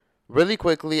Really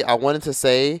quickly, I wanted to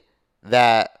say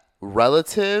that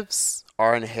relatives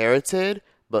are inherited,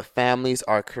 but families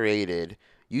are created.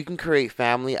 You can create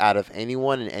family out of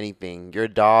anyone and anything. Your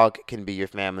dog can be your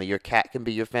family. Your cat can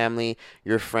be your family.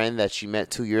 Your friend that you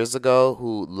met 2 years ago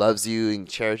who loves you and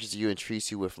cherishes you and treats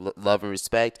you with love and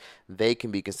respect, they can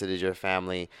be considered your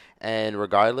family. And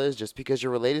regardless, just because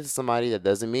you're related to somebody, that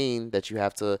doesn't mean that you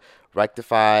have to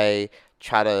rectify,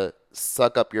 try to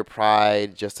suck up your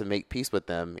pride just to make peace with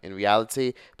them. In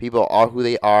reality, people are who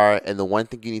they are, and the one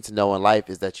thing you need to know in life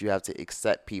is that you have to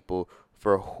accept people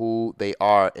for who they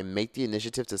are and make the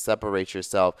initiative to separate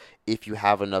yourself if you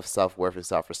have enough self-worth and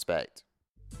self-respect.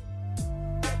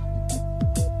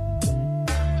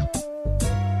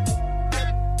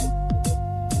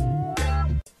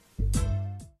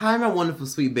 Hi, my wonderful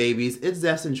sweet babies. It's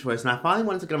Destin Choice, and I finally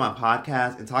wanted to get on my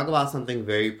podcast and talk about something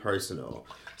very personal.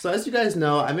 So as you guys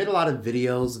know, I made a lot of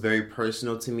videos very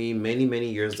personal to me many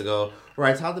years ago where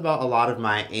I talked about a lot of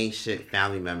my ancient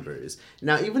family members.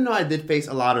 Now, even though I did face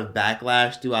a lot of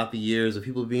backlash throughout the years of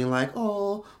people being like,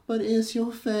 oh, but it's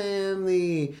your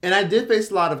family. And I did face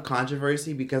a lot of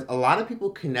controversy because a lot of people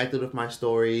connected with my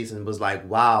stories and was like,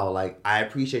 wow, like, I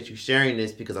appreciate you sharing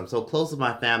this because I'm so close with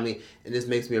my family and this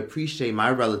makes me appreciate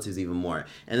my relatives even more.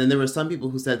 And then there were some people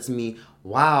who said to me,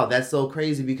 wow, that's so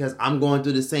crazy because I'm going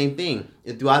through the same thing.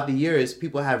 And throughout the years,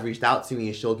 people have reached out to me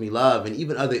and showed me love. And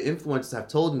even other influencers have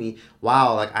told me,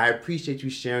 wow, like, I appreciate you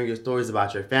sharing your stories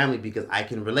about your family because I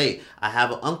can relate. I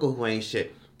have an uncle who ain't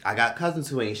shit. I got cousins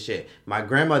who ain't shit. My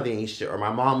grandmother ain't shit. Or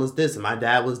my mom was this and my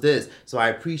dad was this. So I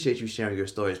appreciate you sharing your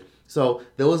stories. So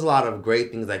there was a lot of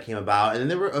great things that came about. And then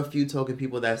there were a few token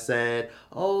people that said,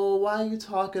 oh, why are you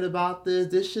talking about this?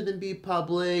 This shouldn't be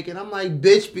public. And I'm like,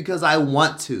 bitch, because I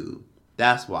want to.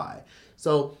 That's why.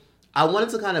 So I wanted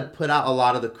to kind of put out a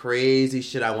lot of the crazy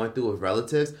shit I went through with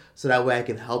relatives so that way I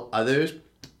can help others.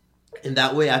 And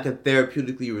that way I could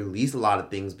therapeutically release a lot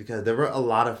of things because there were a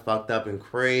lot of fucked up and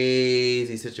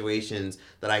crazy situations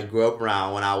that I grew up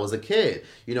around when I was a kid.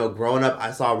 You know, growing up,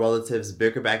 I saw relatives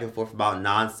bicker back and forth about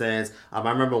nonsense. I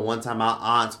remember one time my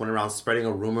aunts went around spreading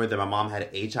a rumor that my mom had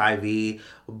HIV.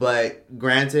 But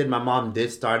granted, my mom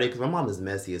did start it because my mom is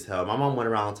messy as hell. My mom went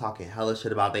around talking hella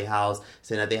shit about their house,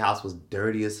 saying that their house was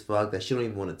dirty as fuck, that she don't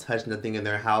even want to touch nothing in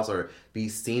their house or be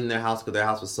seen in their house because their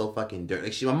house was so fucking dirty.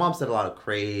 Like my mom said a lot of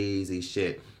crazy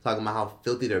shit, talking about how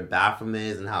filthy their bathroom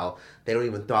is and how they don't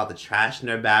even throw out the trash in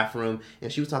their bathroom.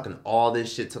 And she was talking all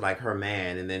this shit to like her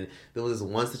man. And then there was this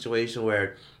one situation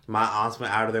where my aunts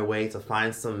went out of their way to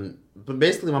find some. But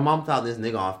basically, my mom found this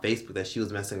nigga on Facebook that she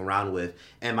was messing around with,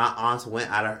 and my aunts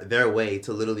went out of their way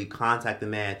to literally contact the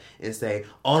man and say,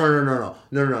 "Oh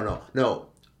no.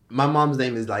 My mom's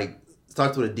name is like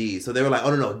starts with a D." So they were like,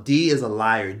 "Oh no, D is a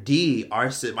liar. D,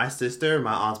 my sister,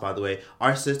 my aunts by the way,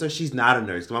 our sister, she's not a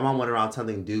nurse." My mom went around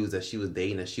telling dudes that she was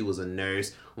dating that she was a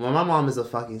nurse. Well, my mom is a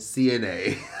fucking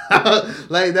CNA.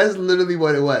 Like that's literally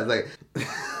what it was. Like,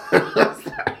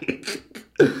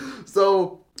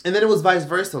 so. And then it was vice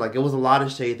versa. Like, it was a lot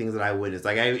of shady things that I witnessed.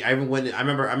 Like, I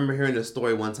remember hearing this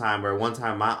story one time where one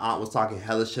time my aunt was talking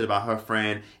hella shit about her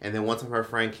friend. And then one time her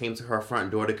friend came to her front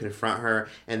door to confront her.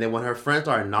 And then when her friend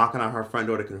started knocking on her front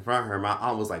door to confront her, my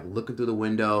aunt was, like, looking through the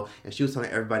window. And she was telling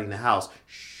everybody in the house,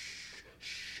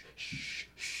 shh,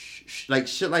 like,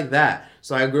 shit like that.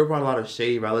 So I grew up around a lot of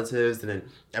shady relatives. And then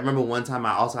I remember one time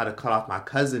I also had to cut off my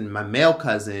cousin, my male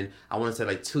cousin, I want to say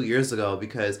like 2 years ago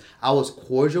because I was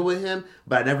cordial with him,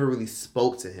 but I never really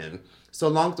spoke to him. So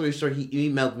long story short, he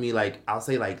emailed me like, I'll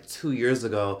say like 2 years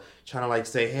ago, trying to like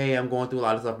say, hey, I'm going through a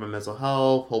lot of stuff with my mental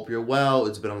health. Hope you're well.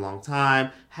 It's been a long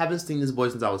time. Haven't seen this boy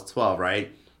since I was 12,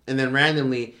 right? And then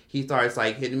randomly, he starts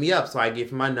like hitting me up. So I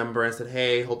gave him my number and said,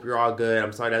 hey, hope you're all good.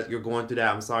 I'm sorry that you're going through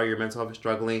that. I'm sorry your mental health is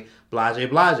struggling. Blase.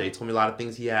 Told me a lot of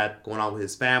things he had going on with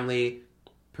his family.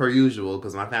 Per usual,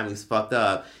 because my family's fucked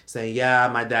up. Saying, yeah,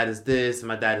 my dad is this and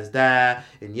my dad is that.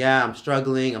 And yeah, I'm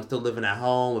struggling. I'm still living at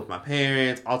home with my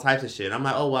parents. All types of shit. I'm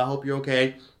like, oh, well, I hope you're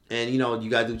okay. And, you know, you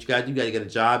got to do what you got to do. You got to get a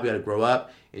job. You got to grow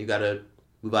up. And you got to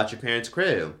move out your parents'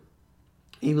 crib.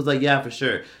 He was like, yeah, for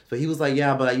sure. So he was like,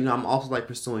 yeah, but, you know, I'm also, like,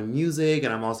 pursuing music,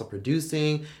 and I'm also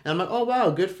producing. And I'm like, oh,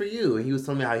 wow, good for you. And he was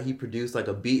telling me how he produced, like,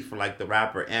 a beat for, like, the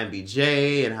rapper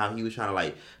MBJ, and how he was trying to,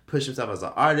 like, push himself as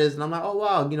an artist. And I'm like, oh,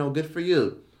 wow, you know, good for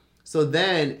you. So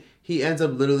then he ends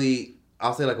up literally,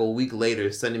 I'll say, like, a week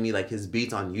later, sending me, like, his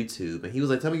beats on YouTube. And he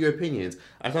was like, tell me your opinions.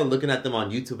 I started looking at them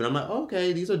on YouTube, and I'm like, oh,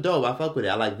 okay, these are dope. I fuck with it.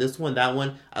 I like this one, that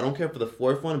one. I don't care for the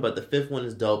fourth one, but the fifth one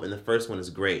is dope, and the first one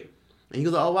is great. And he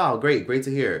goes, oh, wow, great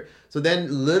to hear. So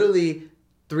then literally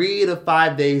 3 to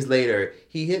 5 days later,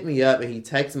 he hit me up and he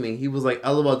texted me. He was like,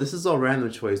 LOL, this is a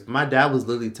random choice. But my dad was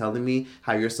literally telling me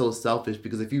how you're so selfish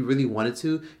because if you really wanted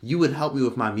to, you would help me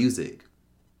with my music.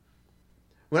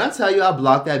 When I tell you I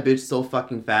blocked that bitch so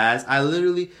fucking fast, I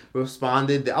literally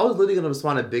responded. I was literally going to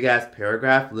respond a big ass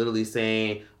paragraph literally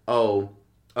saying, oh,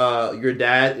 your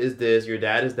dad is this, your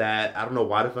dad is that. I don't know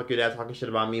why the fuck your dad's talking shit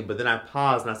about me. But then I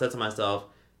paused and I said to myself,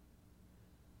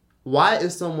 why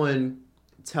is someone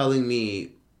telling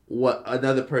me what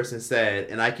another person said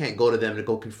and I can't go to them to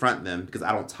go confront them because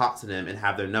I don't talk to them and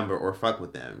have their number or fuck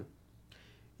with them?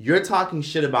 You're talking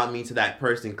shit about me to that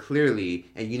person clearly,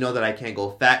 and you know that I can't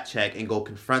go fact check and go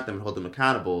confront them and hold them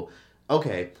accountable.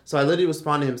 Okay, so I literally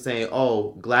responded to him saying,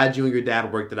 oh, glad you and your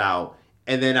dad worked it out.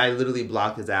 And then I literally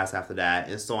blocked his ass after that,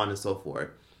 and so on and so forth.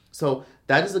 So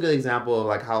that is a good example of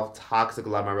like how toxic a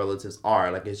lot of my relatives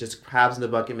are. Like, it's just crabs in the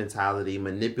bucket mentality,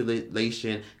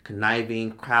 manipulation,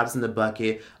 conniving, crabs in the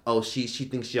bucket. Oh, she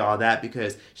thinks she all that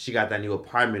because she got that new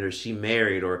apartment, or she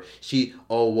married, or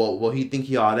well he think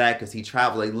he all that because he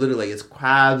traveled. Like, literally, it's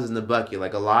crabs in the bucket.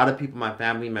 Like, a lot of people in my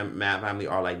family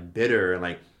are like bitter and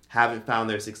like haven't found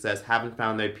their success, haven't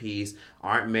found their peace,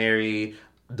 aren't married,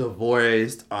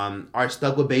 divorced, are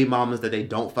stuck with baby mamas that they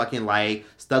don't fucking like,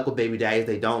 stuck with baby daddies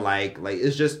they don't like. Like,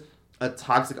 it's just a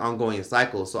toxic ongoing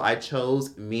cycle. So I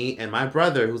chose, me and my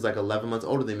brother, who's like 11 months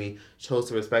older than me, chose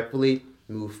to respectfully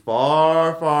move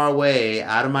far, far away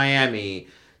out of Miami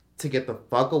to get the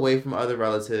fuck away from other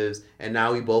relatives. And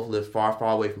now we both live far,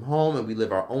 far away from home, and we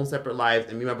live our own separate lives,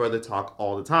 and me and my brother talk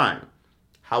all the time.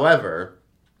 However,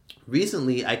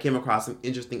 recently I came across some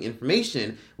interesting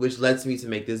information which led me to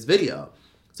make this video.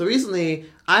 So recently,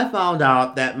 I found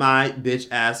out that my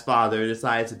bitch-ass father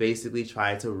decided to basically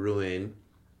try to ruin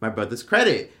my brother's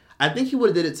credit. I think he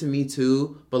would have did it to me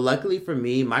too, but luckily for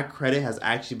me, my credit has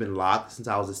actually been locked since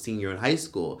I was a senior in high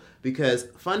school. Because,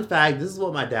 fun fact, this is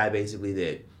what my dad basically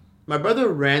did. My brother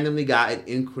randomly got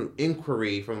an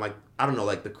inquiry from like, I don't know,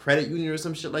 like the credit union or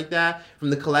some shit like that, from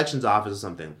the collections office or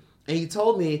something. And he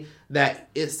told me that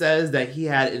it says that he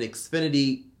had an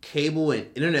Xfinity cable and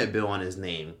internet bill on his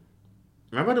name.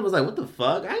 My brother was like, what the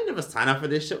fuck? I ain't never signed up for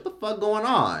this shit. What the fuck going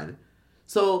on?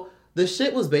 So the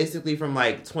shit was basically from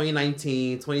like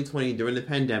 2019, 2020 during the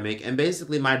pandemic. And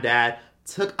basically my dad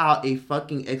took out a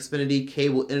fucking Xfinity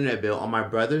cable internet bill on my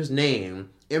brother's name,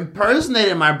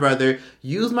 impersonated my brother,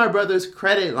 used my brother's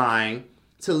credit line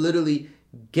to literally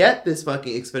get this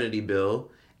fucking Xfinity bill,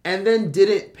 and then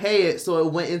didn't pay it, so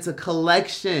it went into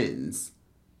collections.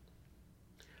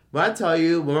 But I tell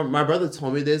you, when my brother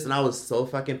told me this and I was so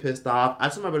fucking pissed off, I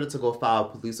told my brother to go file a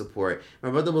police report. My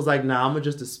brother was like, nah, I'm going to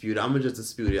just dispute it.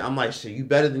 I'm like, shit, you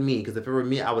better than me, because if it were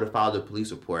me, I would have filed a police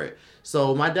report.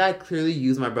 So my dad clearly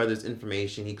used my brother's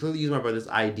information. He clearly used my brother's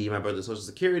ID, my brother's social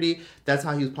security. That's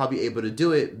how he was probably able to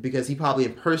do it, because he probably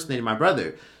impersonated my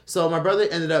brother. So my brother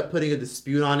ended up putting a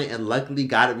dispute on it and luckily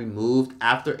got it removed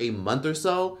after a month or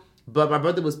so. But my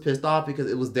brother was pissed off because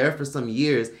it was there for some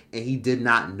years and he did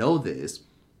not know this.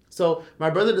 So my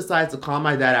brother decides to call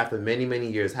my dad after many, many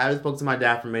years. Haven't spoken to my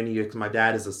dad for many years because my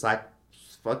dad is a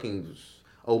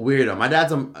weirdo. My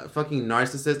dad's a fucking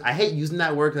narcissist. I hate using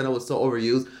that word because I know it's so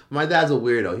overused. But my dad's a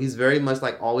weirdo. He's very much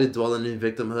like always dwelling in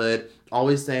victimhood,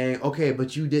 always saying, okay,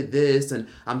 but you did this and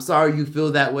I'm sorry you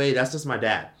feel that way. That's just my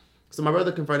dad. So my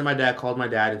brother confronted my dad, called my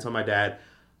dad and told my dad,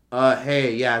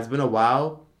 hey, yeah, it's been a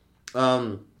while.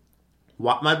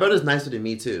 My brother's nicer than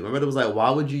me too. My brother was like, why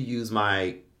would you use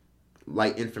my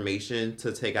like information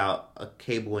to take out a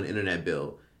cable and internet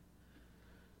bill?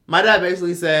 My dad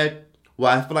basically said,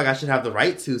 well, I feel like I should have the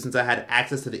right to, since I had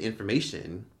access to the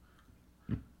information.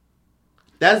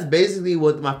 That's basically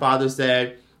what my father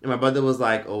said. And my brother was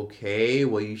like, okay,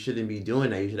 well, you shouldn't be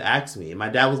doing that. You should ask me. And my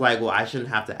dad was like, well, I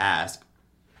shouldn't have to ask.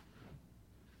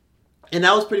 And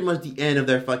that was pretty much the end of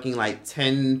their fucking like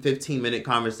 10, 15 minute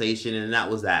conversation. And that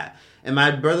was that. And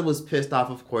my brother was pissed off,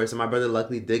 of course, and my brother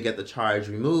luckily did get the charge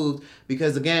removed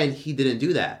because, again, he didn't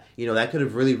do that. You know, that could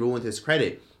have really ruined his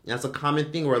credit. And that's a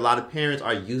common thing where a lot of parents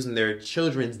are using their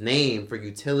children's name for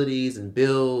utilities and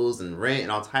bills and rent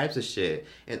and all types of shit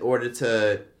in order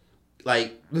to,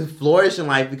 like, flourish in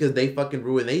life because they fucking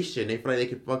ruin their shit. They feel like they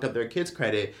can fuck up their kid's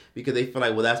credit because they feel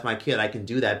like, well, that's my kid. I can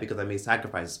do that because I made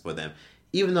sacrifices for them.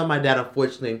 Even though my dad,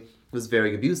 unfortunately, was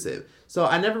very abusive. So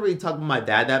I never really talked about my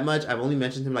dad that much. I've only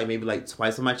mentioned him like maybe like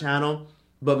twice on my channel.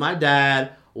 But my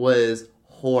dad was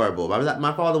horrible.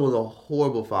 My father was a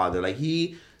horrible father. Like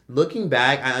looking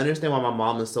back, I understand why my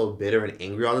mom was so bitter and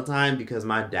angry all the time because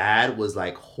my dad was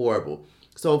like horrible.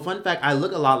 So fun fact, I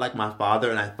look a lot like my father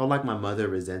and I felt like my mother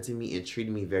resented me and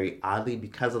treated me very oddly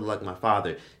because of like my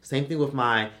father. Same thing with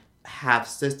my half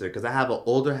sister, because I have an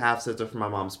older half sister from my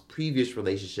mom's previous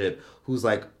relationship who's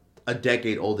like a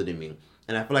decade older than me.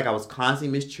 And I feel like I was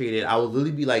constantly mistreated. I would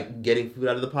literally be like getting food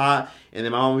out of the pot, and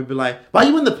then my mom would be like, "Why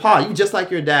you in the pot? You just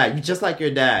like your dad. You just like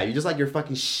your dad. You just like your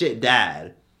fucking shit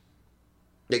dad."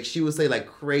 Like, she would say like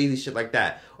crazy shit like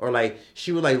that. Or like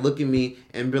she would like look at me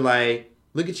and be like,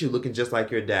 "Look at you looking just like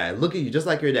your dad. Look at you just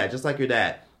like your dad, just like your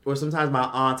dad." Or sometimes my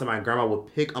aunt and my grandma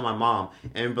would pick on my mom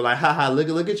and be like, "Haha,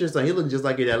 look at your son. He looks just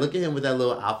like your dad. Look at him with that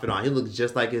little outfit on. He looks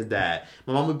just like his dad."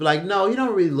 My mom would be like, "No, he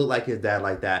don't really look like his dad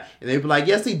like that." And they'd be like,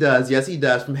 "Yes, he does. Yes, he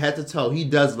does. From head to toe, he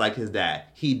does like his dad.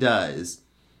 He does."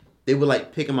 They would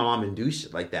like pick on my mom and do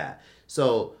shit like that.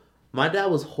 So my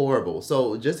dad was horrible.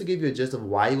 So just to give you a gist of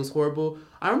why he was horrible,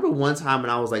 I remember one time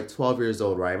when I was like 12 years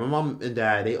old, right? My mom and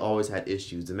dad, they always had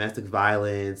issues. Domestic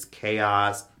violence,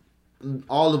 chaos,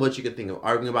 all of what you could think of.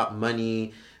 Arguing about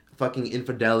money, fucking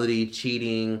infidelity,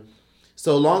 cheating.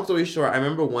 So long story short, I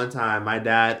remember one time my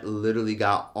dad literally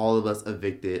got all of us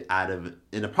evicted out of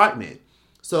an apartment.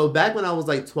 So back when I was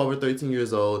like 12 or 13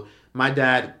 years old, my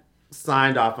dad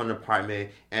signed off on an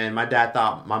apartment, and my dad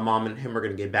thought my mom and him were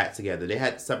going to get back together. They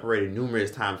had separated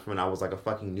numerous times from when I was like a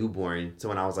fucking newborn to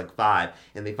when I was like 5,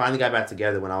 and they finally got back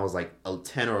together when I was like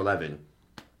 10 or 11.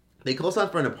 They co-signed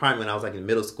for an apartment when I was like in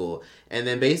middle school, and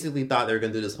then basically thought they were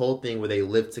going to do this whole thing where they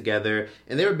lived together,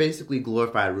 and they were basically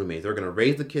glorified roommates. They were going to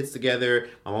raise the kids together.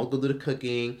 My mom would go do the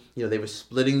cooking. You know, they were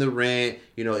splitting the rent.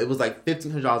 You know, it was like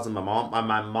 $1,500, and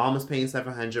my mom was paying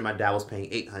 $700, my dad was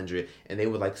paying $800, and they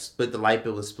would like split the light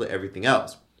bill and split everything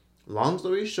else. Long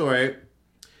story short,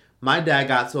 my dad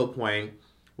got to a point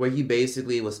where he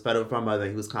basically was fed up with my mother.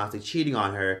 He was constantly cheating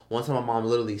on her. One time my mom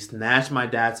literally snatched my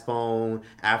dad's phone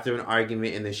after an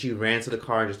argument, and then she ran to the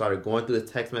car and just started going through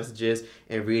his text messages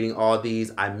and reading all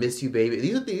these, "I miss you, baby."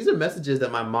 These are messages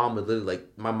that my mom would literally, like,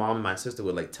 my mom and my sister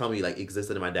would like tell me like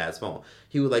existed in my dad's phone.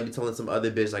 He would like be telling some other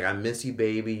bitch like, "I miss you,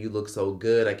 baby. You look so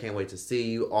good. I can't wait to see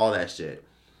you." All that shit.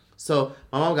 So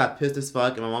my mom got pissed as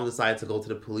fuck, and my mom decided to go to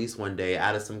the police one day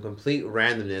out of some complete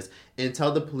randomness and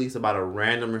tell the police about a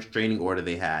random restraining order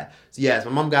they had. So yes, my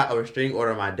mom got a restraining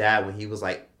order on my dad when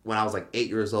I was like 8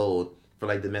 years old for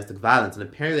like domestic violence, and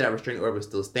apparently that restraining order was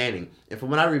still standing. And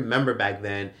from what I remember back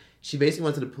then, she basically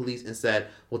went to the police and said,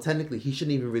 "Well, technically, he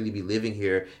shouldn't even really be living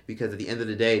here, because at the end of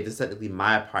the day, this is technically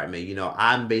my apartment. You know,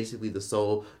 I'm basically the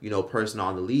sole, person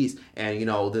on the lease, and,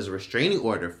 there's a restraining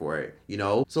order for it,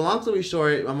 So long story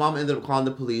short, my mom ended up calling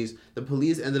the police. The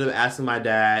police ended up asking my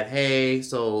dad, "Hey,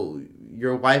 so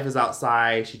your wife is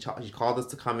outside. She called us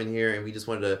to come in here, and we just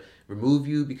wanted to remove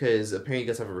you because apparently you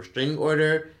guys have a restraining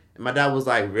order." And my dad was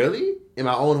like, "Really? In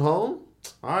my own home?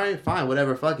 All right, fine,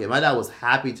 whatever, fuck it." My dad was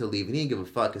happy to leave, and he didn't give a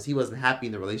fuck because he wasn't happy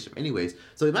in the relationship anyways.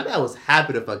 So my dad was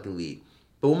happy to fucking leave.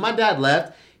 But when my dad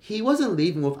left, he wasn't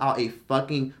leaving without a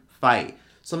fucking fight.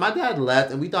 So my dad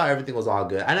left, and we thought everything was all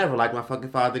good. I never liked my fucking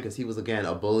father because he was, again,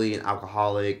 a bully and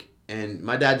alcoholic. And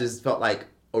my dad just felt like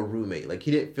a roommate. Like,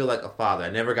 he didn't feel like a father. I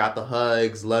never got the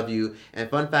hugs, love you. And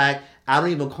fun fact, I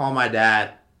don't even call my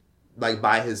dad, like,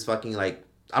 by his fucking, like,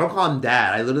 I don't call him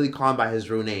dad. I literally call him by his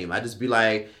real name. I just be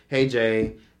like, "Hey,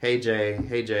 Jay. Hey, Jay.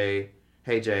 Hey, Jay.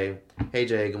 Hey, Jay. Hey,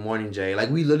 Jay. Good morning, Jay." Like,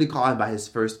 we literally call him by his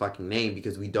first fucking name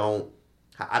because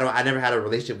I never had a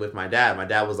relationship with my dad. My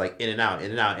dad was like in and out,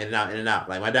 in and out, in and out, in and out.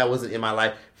 Like, my dad wasn't in my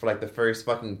life for like the first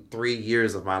fucking 3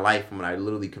 years of my life from when I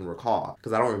literally can recall,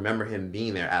 because I don't remember him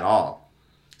being there at all.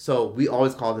 So we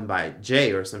always called him by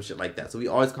Jay or some shit like that. So we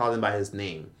always called him by his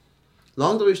name.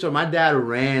 Long story short, my dad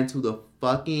ran to the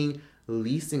fucking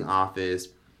leasing office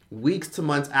weeks to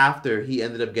months after he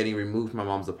ended up getting removed from my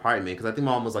mom's apartment, because I think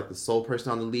my mom was like the sole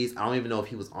person on the lease. I don't even know if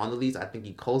he was on the lease. I think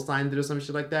he co-signed it or some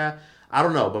shit like that. I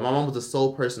don't know, but my mom was the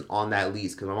sole person on that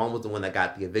lease because my mom was the one that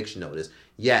got the eviction notice.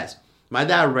 Yes, my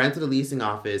dad ran to the leasing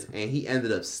office and he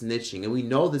ended up snitching. And we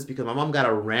know this because my mom got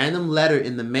a random letter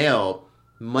in the mail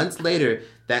months later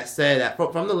that said, that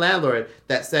from the landlord,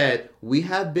 that said, "We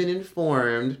have been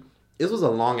informed." This was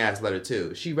a long ass letter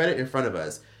too. She read it in front of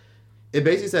us. It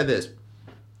basically said this: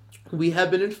 "We have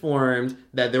been informed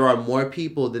that there are more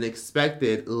people than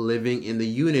expected living in the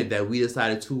unit that we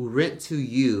decided to rent to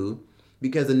you,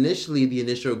 because initially the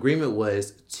initial agreement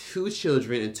was 2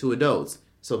 children and 2 adults.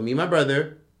 So me and my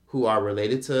brother, who are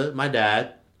related to my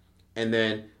dad, and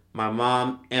then my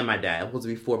mom and my dad. It was supposed to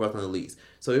be 4 of us on the lease.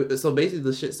 So basically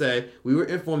the shit said we were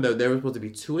informed that there were supposed to be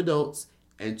 2 adults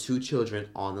and 2 children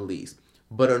on the lease.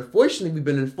 But unfortunately, we've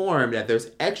been informed that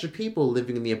there's extra people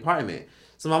living in the apartment.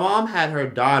 So my mom had her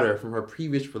daughter from her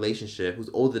previous relationship, who's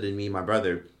older than me and my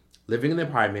brother, living in the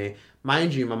apartment.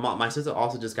 Mind you, my sister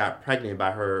also just got pregnant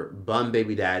by her bum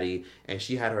baby daddy, and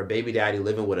she had her baby daddy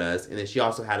living with us, and then she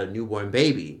also had a newborn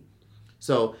baby.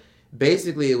 So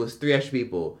basically it was 3 extra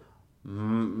people.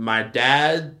 My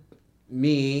dad,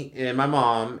 me, and my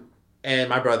mom, and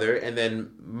my brother, and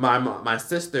then my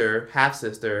sister, half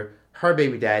sister, her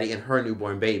baby daddy, and her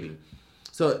newborn baby.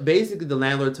 So basically, the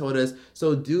landlord told us,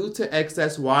 so due to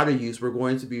excess water use, we're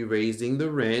going to be raising the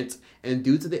rent. And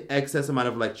due to the excess amount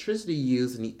of electricity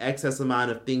used and the excess amount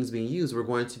of things being used, we're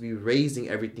going to be raising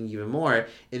everything even more.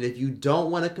 And if you don't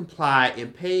want to comply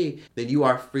and pay, then you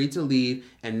are free to leave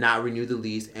and not renew the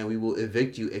lease. And we will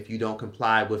evict you if you don't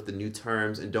comply with the new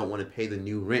terms and don't want to pay the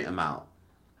new rent amount.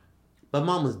 But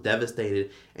mom was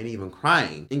devastated and even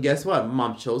crying. And guess what?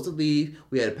 Mom chose to leave.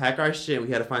 We had to pack our shit. We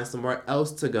had to find somewhere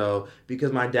else to go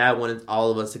because my dad wanted all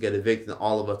of us to get evicted and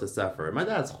all of us to suffer. My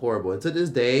dad's horrible. And to this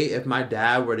day, if my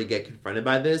dad were to get confronted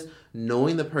by this,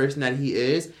 knowing the person that he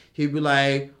is, he'd be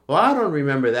like, well, I don't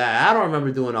remember that. I don't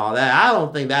remember doing all that. I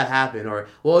don't think that happened. Or,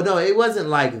 well, no, it wasn't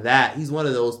like that. He's one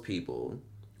of those people.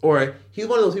 Or he's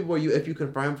one of those people where if you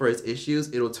confront him for his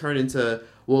issues, it'll turn into,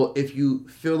 well, if you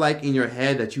feel like in your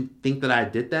head that you think that I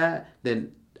did that,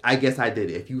 then I guess I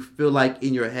did it. If you feel like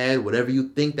in your head, whatever you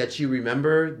think that you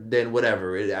remember, then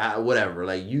whatever. Whatever.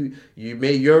 Like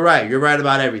you're right. You're right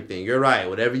about everything. You're right.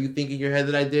 Whatever you think in your head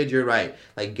that I did, you're right.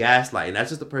 Like gaslighting. That's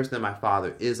just the person that my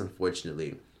father is,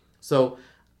 unfortunately. So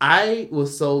I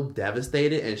was so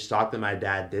devastated and shocked that my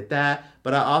dad did that,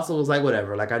 but I also was like,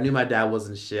 whatever. Like, I knew my dad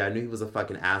wasn't shit. I knew he was a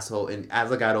fucking asshole. And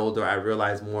as I got older, I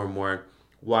realized more and more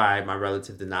why my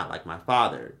relative did not like my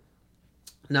father.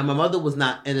 Now, my mother was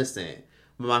not innocent,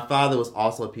 but my father was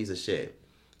also a piece of shit.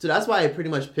 So that's why it pretty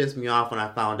much pissed me off when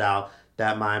I found out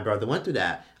that my brother went through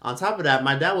that. On top of that,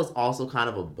 my dad was also kind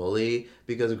of a bully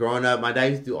because growing up, my dad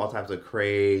used to do all types of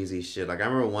crazy shit. Like, I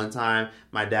remember one time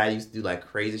my dad used to do like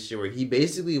crazy shit where he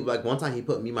basically, like, one time he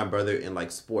put me and my brother in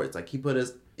like sports. Like, he put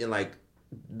us in like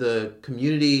the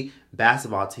community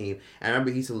basketball team. And I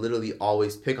remember he used to literally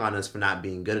always pick on us for not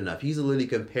being good enough. He used to literally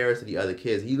compare us to the other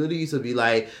kids. He literally used to be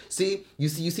like, see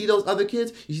those other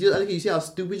kids? You see those other kids? You see how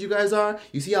stupid you guys are?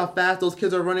 You see how fast those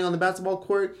kids are running on the basketball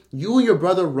court? You and your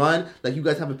brother run like you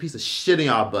guys have a piece of shit in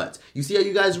y'all butts. You see how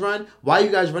you guys run? Why are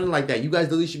you guys running like that? You guys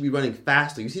literally should be running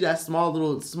faster. You see that small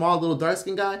little dark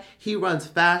skinned guy? He runs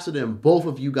faster than both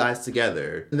of you guys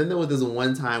together. And then there was this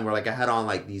one time where like I had on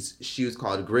like these shoes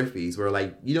called Griffies, where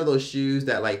like, you know those shoes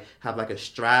that like have like a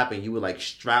strap and you would like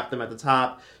strap them at the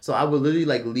top. So I would literally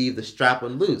like leave the strap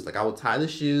one loose. Like I would tie the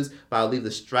shoes, but I would leave the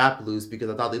strap loose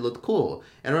because I thought they looked cool.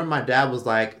 And I remember my dad was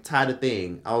like, tie the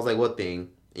thing. I was like, what thing?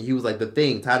 And he was like, the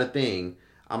thing, tie the thing.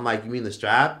 I'm like, you mean the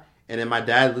strap? And then my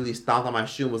dad literally stomped on my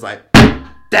shoe and was like,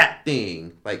 that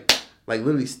thing. Like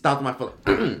literally stomped on my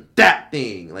foot. That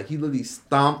thing. Like he literally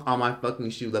stomped on my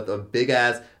fucking shoe, left a big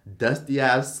ass, dusty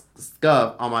ass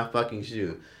scuff on my fucking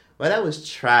shoe. But that was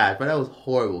trash. But that was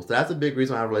horrible. So that's a big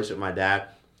reason why I have a relationship with my dad.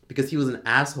 Because he was an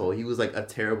asshole. He was like a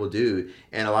terrible dude.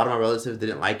 And a lot of my relatives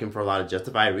didn't like him for a lot of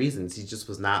justified reasons. He just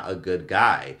was not a good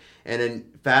guy. And then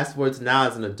fast forward to now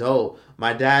as an adult,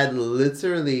 my dad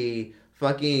literally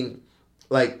fucking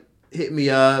like hit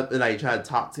me up and like tried to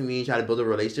talk to me, try to build a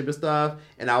relationship and stuff.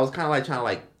 And I was kind of like trying to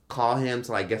like call him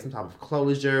to like get some type of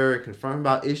closure, confront him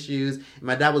about issues. And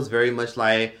my dad was very much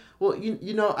like, well,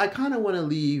 you know, I kind of want to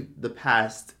leave the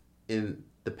past in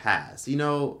the past. You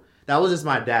know, that was just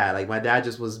my dad. Like my dad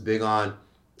just was big on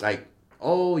like,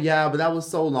 oh yeah, but that was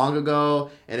so long ago.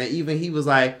 And then even he was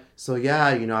like, so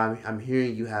yeah, you know, I'm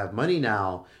hearing you have money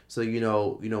now. So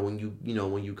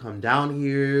when you come down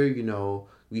here, you know,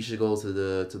 we should go to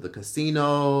the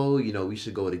casino, you know, we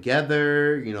should go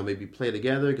together, you know, maybe play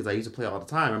together, because I used to play all the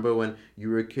time. Remember when you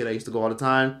were a kid, I used to go all the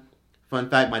time? Fun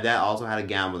fact, my dad also had a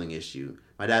gambling issue.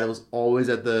 My dad was always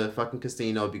at the fucking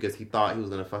casino because he thought he was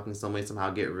going to fucking some way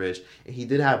somehow get rich. And he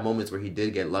did have moments where he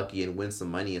did get lucky and win some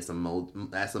money at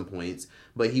some points,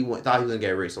 but he thought he was going to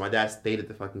get rich. So my dad stayed at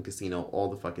the fucking casino all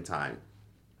the fucking time.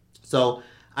 So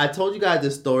I told you guys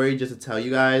this story just to tell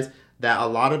you guys that a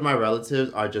lot of my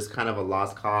relatives are just kind of a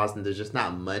lost cause and there's just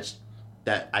not much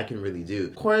that I can really do.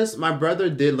 Of course, my brother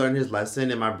did learn his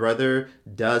lesson and my brother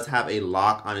does have a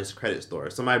lock on his credit score.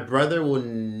 So my brother will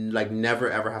like never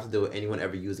ever have to deal with anyone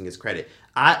ever using his credit.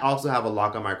 I also have a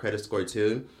lock on my credit score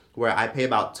too, where I pay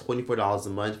about $24 a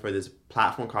month for this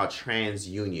platform called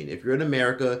TransUnion. If you're in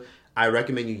America, I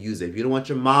recommend you use it. If you don't want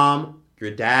your mom,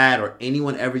 your dad, or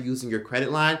anyone ever using your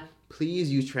credit line,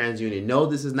 please use TransUnion. No,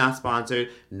 this is not sponsored.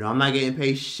 No, I'm not getting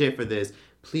paid shit for this.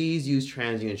 Please use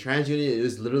TransUnion. TransUnion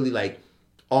is literally like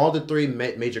all the three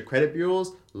major credit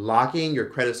bureaus locking your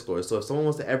credit score. So if someone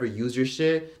wants to ever use your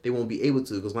shit, they won't be able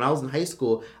to. Because when I was in high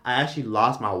school, I actually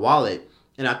lost my wallet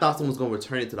and I thought someone was going to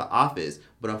return it to the office.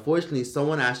 But unfortunately,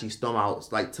 someone actually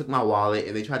took my wallet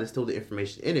and they tried to steal the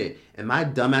information in it. And my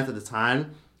dumbass at the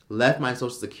time left my social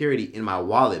security in my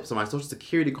wallet. So my social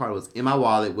security card was in my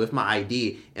wallet with my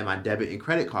ID and my debit and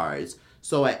credit cards.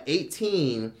 So at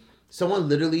 18, someone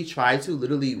literally tried to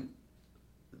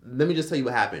let me just tell you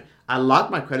what happened. I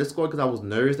locked my credit score because I was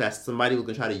nervous that somebody was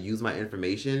going to try to use my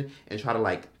information and try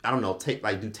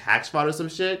to do tax fraud or some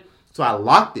shit. So I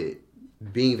locked it,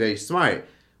 being very smart.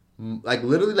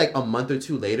 Literally a month or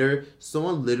two later,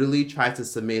 someone literally tried to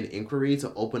submit an inquiry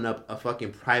to open up a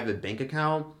fucking private bank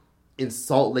account in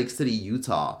Salt Lake City,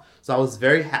 Utah. So I was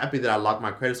very happy that I locked my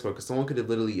credit score because someone could have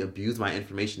literally abused my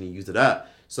information and used it up.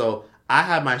 So I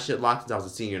had my shit locked since I was a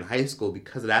senior in high school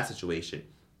because of that situation.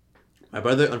 My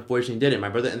brother unfortunately didn't. My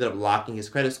brother ended up locking his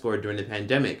credit score during the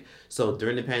pandemic. So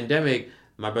during the pandemic,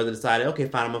 my brother decided, okay,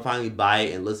 fine, I'm going to finally buy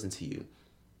it and listen to you.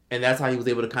 And that's how he was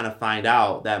able to kind of find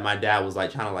out that my dad was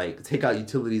trying to take out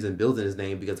utilities and bills in his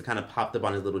name because it kind of popped up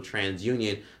on his little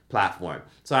TransUnion platform.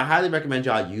 So I highly recommend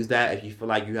y'all use that if you feel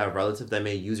like you have relatives that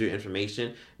may use your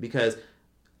information, because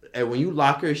when you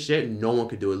lock your shit, no one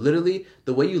could do it. Literally,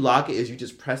 the way you lock it is you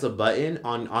just press a button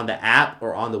on the app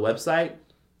or on the website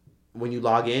when you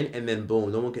log in, and then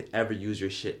boom, no one could ever use your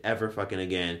shit ever fucking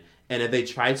again. And if they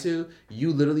try to,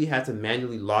 you literally have to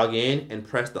manually log in and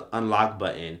press the unlock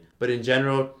button. But in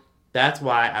general, that's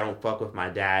why I don't fuck with my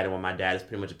dad, and why my dad is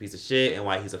pretty much a piece of shit, and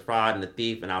why he's a fraud and a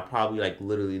thief, and I'll probably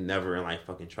literally never in life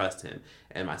fucking trust him.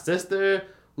 And my sister,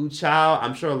 child,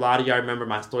 I'm sure a lot of y'all remember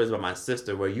my stories about my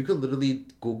sister, where you could literally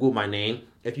Google my name.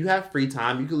 If you have free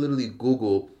time, you could literally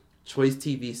Google Choice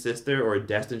TV sister or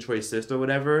Destined Choice sister or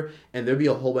whatever, and there'll be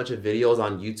a whole bunch of videos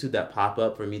on YouTube that pop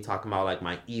up for me talking about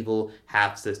my evil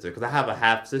half sister, because I have a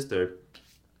half sister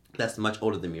that's much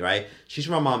older than me, right? She's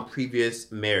from my mom's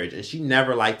previous marriage, and she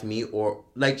never liked me, or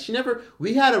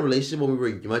we had a relationship when we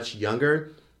were much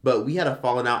younger, but we had a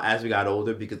falling out as we got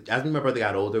older, because as me and my brother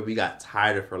got older, we got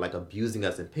tired of her abusing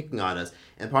us and picking on us.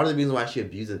 And part of the reason why she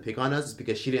abused and picked on us is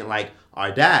because she didn't like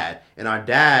our dad. And our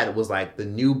dad was the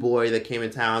new boy that came in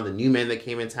town, the new man that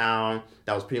came in town,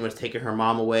 that was pretty much taking her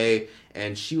mom away.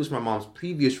 And she was from my mom's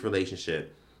previous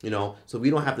relationship, so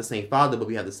we don't have the same father, but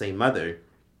we have the same mother.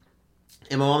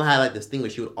 And my mom had this thing where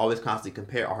she would always constantly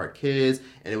compare all her kids,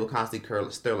 and it would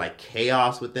constantly stir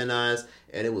chaos within us,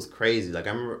 and it was crazy. I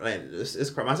remember,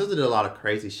 it's my sister did a lot of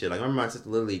crazy shit. I remember my sister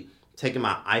literally taking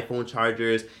my iPhone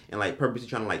chargers and purposely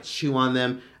trying to chew on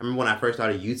them. I remember when I first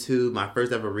started YouTube, my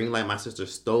first ever ring light, my sister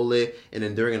stole it, and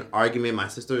then during an argument, my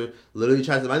sister literally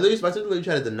tried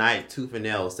to deny it tooth and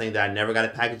nail, saying that I never got a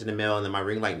package in the mail and that my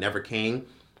ring light never came.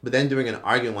 But then during an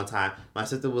argument one time, my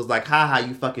sister was like, ha,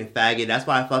 you fucking faggot. That's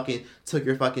why I fucking took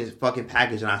your fucking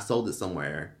package and I sold it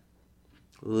somewhere.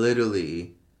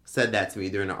 Literally said that to me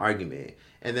during an argument.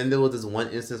 And then there was this one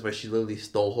instance where she literally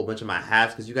stole a whole bunch of my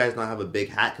hats, because you guys know I have a big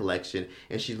hat collection.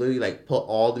 And she literally put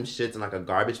all them shits in a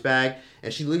garbage bag.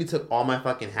 And she literally took all my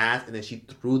fucking hats and then she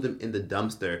threw them in the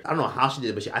dumpster. I don't know how she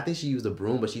did it, but I think she used a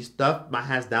broom. But she stuffed my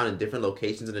hats down in different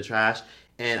locations in the trash.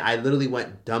 And I literally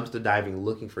went dumpster diving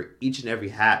looking for each and every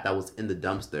hat that was in the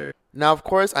dumpster. Now, of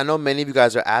course, I know many of you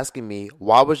guys are asking me,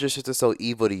 why was your sister so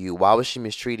evil to you? Why was she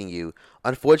mistreating you?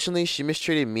 Unfortunately, she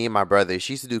mistreated me and my brother.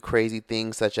 She used to do crazy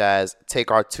things such as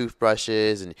take our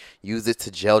toothbrushes and use it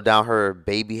to gel down her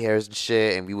baby hairs and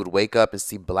shit. And we would wake up and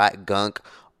see black gunk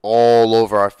all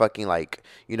over our fucking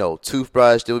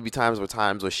toothbrush. There would be times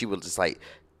where she would just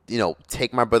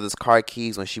take my brother's car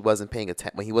keys when he wasn't paying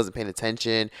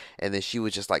attention, and then she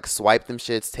would just swipe them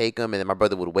shits, take them, and then my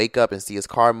brother would wake up and see his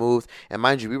car moved. And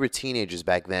mind you, we were teenagers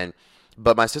back then,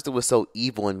 but my sister was so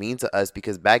evil and mean to us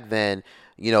because back then,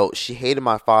 she hated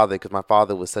my father because my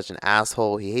father was such an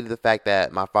asshole. She hated the fact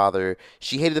that my father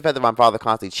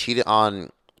constantly cheated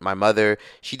on my mother.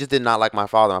 She just did not like my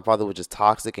father. My father was just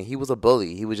toxic, and he was a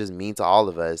bully. He was just mean to all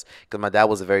of us because my dad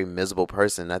was a very miserable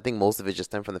person. I think most of it just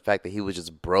stemmed from the fact that he was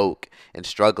just broke and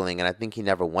struggling, and I think he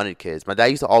never wanted kids. My dad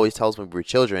used to always tell us when we were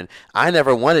children, I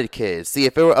never wanted kids. See,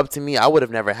 if it were up to me, I would have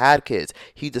never had kids.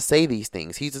 He used to say these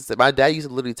things. My dad used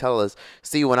to literally tell us,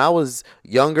 see, when I was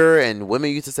younger and women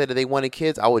used to say that they wanted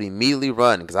kids, I would immediately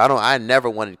run because I never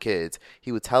wanted kids.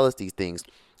 He would tell us these things,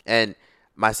 and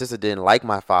my sister didn't like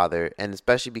my father, and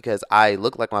especially because I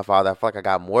look like my father, I feel like I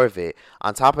got more of it.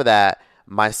 On top of that,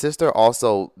 my sister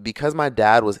also, because my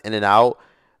dad was in and out,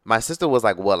 my sister was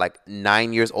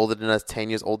 9 years older than us, 10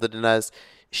 years older than us.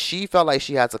 She felt like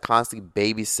she had to constantly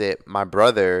babysit my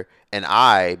brother and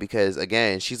I because,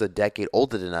 again, she's a decade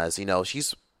older than us.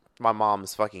 She's my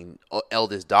mom's fucking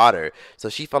eldest daughter. So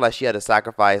she felt like she had to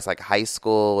sacrifice like high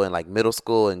school and like middle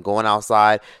school and going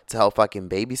outside to help fucking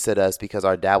babysit us because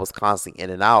our dad was constantly in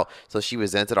and out. So she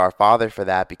resented our father for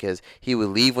that because he would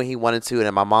leave when he wanted to, and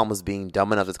then my mom was being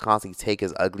dumb enough to constantly take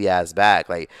his ugly ass back,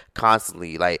 like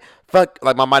constantly, like fuck,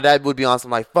 like my dad would be on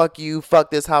some like, fuck you,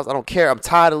 fuck this house, I don't care, I'm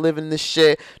tired of living this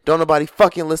shit, don't nobody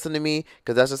fucking listen to me,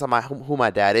 because that's just who my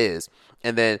dad is.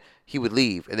 And then he would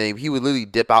leave, and then he would literally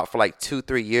dip out for like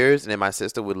 2-3 years, and then my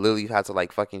sister would literally have to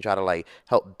like fucking try to like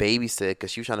help babysit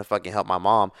because she was trying to fucking help my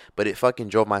mom, but it fucking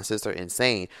drove my sister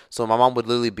insane. So my mom would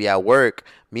literally be at work,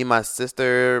 me, my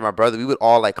sister, my brother, we would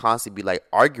all like constantly be like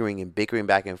arguing and bickering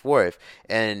back and forth,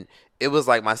 and it was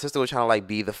like my sister was trying to like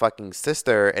be the fucking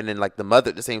sister and then like the mother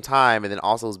at the same time, and then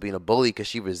also was being a bully because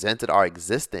she resented our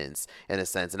existence in a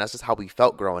sense, and that's just how we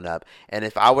felt growing up. And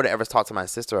if I were to ever talk to my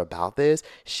sister about this,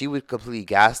 she would completely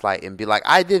gaslight and be like,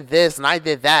 I did this and I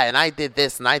did that and I did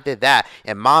this and I did that,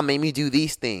 and mom made me do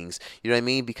these things, you know what I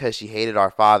mean, because she hated our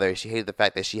father. She hated the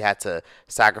fact that she had to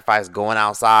sacrifice going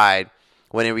outside,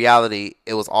 when in reality,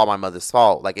 it was all my mother's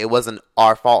fault. Like, it wasn't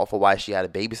our fault for why she had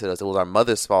to babysit us. It was our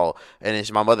mother's fault. And then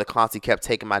my mother constantly kept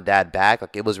taking my dad back.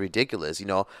 Like, it was ridiculous. You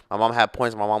know, my mom had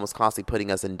points where my mom was constantly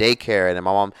putting us in daycare. And then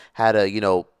my mom had to, you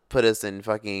know, put us in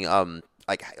fucking,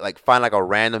 like find like a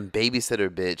random babysitter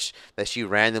bitch that she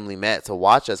randomly met to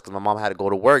watch us because my mom had to go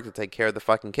to work to take care of the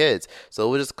fucking kids. So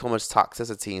it was just so much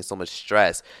toxicity and so much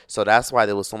stress. So that's why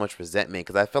there was so much resentment,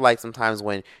 because I feel like sometimes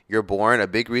when you're born, a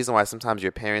big reason why sometimes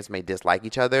your parents may dislike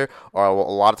each other, or a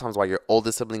lot of times why your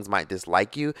older siblings might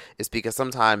dislike you, is because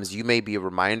sometimes you may be a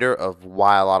reminder of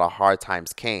why a lot of hard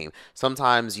times came.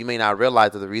 Sometimes you may not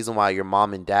realize that the reason why your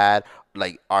mom and dad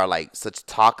are like such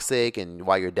toxic, and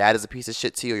why your dad is a piece of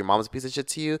shit to you or your mom is a piece of shit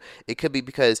to you, it could be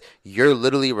because you're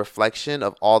literally a reflection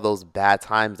of all those bad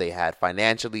times they had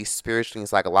financially, spiritually, and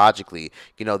psychologically.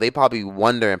 You know, they probably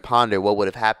wonder and ponder what would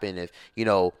have happened if, you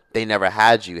know, they never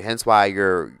had you. Hence why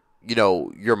your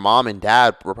mom and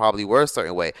dad were a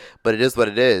certain way. But it is what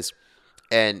it is.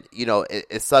 And, you know,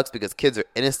 it sucks because kids are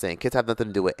innocent. Kids have nothing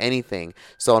to do with anything.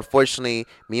 So unfortunately,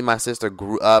 me and my sister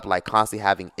grew up like constantly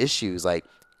having issues, like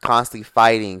constantly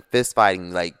fighting, fist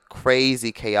fighting, like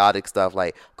crazy chaotic stuff,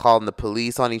 like calling the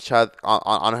police on each other,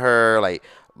 on her, like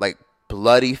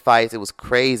bloody fights. It was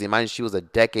crazy. Mind you, she was a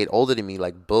decade older than me,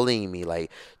 like bullying me, like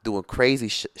doing crazy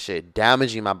shit,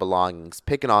 damaging my belongings,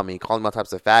 picking on me, calling me all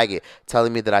types of faggot,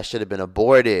 telling me that I should have been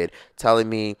aborted, telling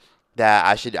me that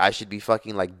I should be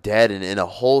fucking like dead and in a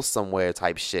hole somewhere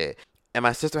type shit. And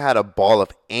my sister had a ball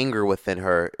of anger within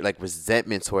her, like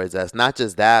resentment towards us. Not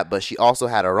just that, but she also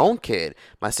had her own kid.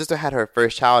 My sister had her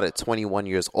first child at 21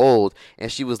 years old,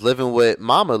 and she was living in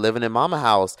mama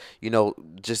house, you know,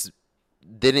 just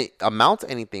didn't amount to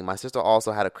anything. My sister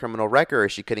also had a criminal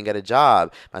record. She couldn't get a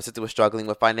job. My sister was struggling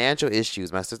with financial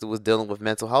issues. My sister was dealing with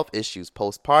mental health issues,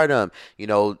 postpartum. You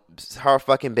know, her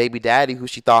fucking baby daddy, who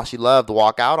she thought she loved,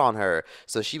 walk out on her.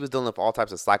 So she was dealing with all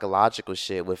types of psychological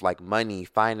shit with like money,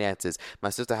 finances. My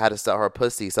sister had to sell her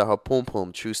pussy, sell her poom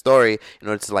poom, true story, in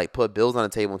order to like put bills on the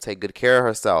table and take good care of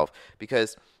herself,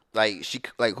 because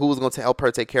who was going to help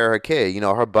her take care of her kid? You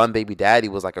know, her bum baby daddy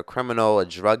was like a criminal, a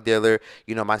drug dealer.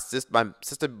 You know, my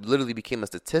sister literally became a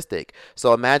statistic.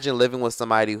 So imagine living with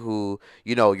somebody who,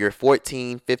 you know, you're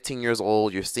 14, 15 years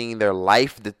old, you're seeing their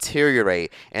life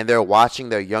deteriorate, and they're watching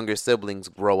their younger siblings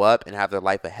grow up and have their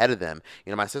life ahead of them.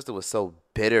 You know, my sister was so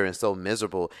bitter and so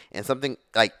miserable, and something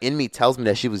like in me tells me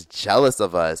that she was jealous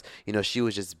of us. You know, she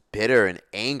was just bitter and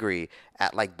angry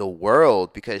at like the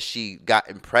world because she got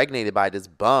impregnated by this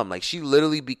bum. Like, she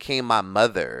literally became my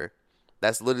mother.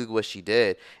 That's literally what she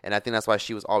did. And I think that's why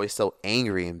she was always so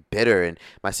angry and bitter. And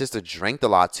my sister drank a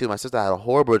lot too. My sister had a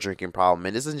horrible drinking problem.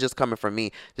 And this isn't just coming from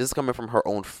me. This is coming from her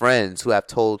own friends who have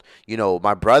told, you know,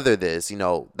 my brother this, you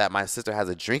know, that my sister has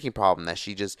a drinking problem, that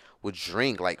she just would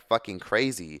drink like fucking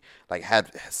crazy, like had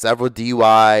several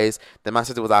DUIs. Then my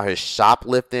sister was out here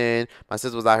shoplifting. My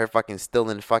sister was out here fucking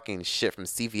stealing fucking shit from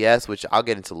CVS, which I'll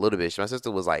get into a little bit. My sister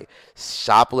was like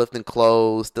shoplifting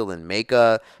clothes, stealing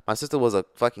makeup. My sister was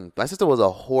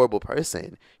a horrible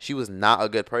person. She was not a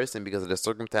good person because of the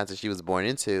circumstances she was born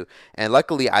into. And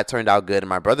luckily I turned out good and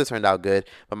my brother turned out good,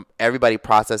 but everybody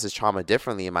processes trauma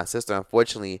differently. And my sister,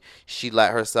 unfortunately, she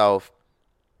literally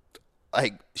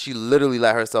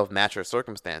let herself match her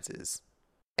circumstances.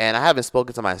 And I haven't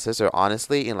spoken to my sister,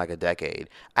 honestly, in like a decade.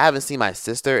 I haven't seen my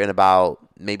sister in about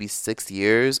maybe 6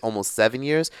 years, almost 7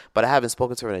 years, but I haven't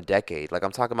spoken to her in a decade. Like,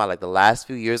 I'm talking about like the last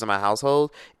few years of my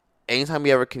household. anytime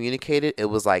we ever communicated, it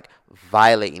was like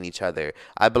violating each other.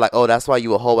 I'd be like, oh, that's why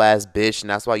you a whole ass bitch, and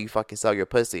that's why you fucking sell your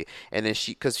pussy. And then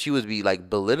cause she would be like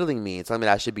belittling me and telling me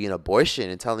that I should be an abortion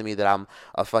and telling me that I'm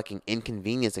a fucking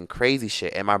inconvenience and crazy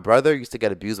shit. And my brother used to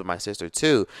get abused with my sister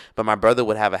too, but my brother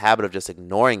would have a habit of just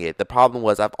ignoring it. The problem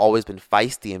was I've always been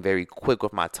feisty and very quick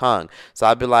with my tongue. So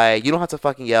I'd be like, you don't have to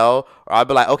fucking yell. Or I'd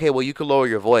be like, okay, well, you can lower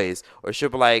your voice. Or she'll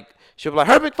be like,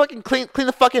 Herbert, fucking clean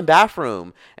the fucking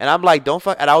bathroom. And I'm like,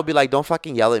 and I would be like, don't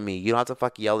fucking yell at me. You don't have to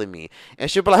fucking yell at me.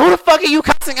 And she'll be like, who the fuck are you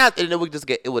cussing at? And it would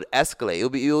escalate.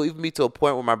 It'll even be to a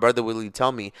point where my brother would really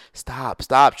tell me, stop,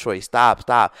 Troy, stop.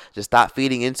 Just stop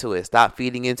feeding into it.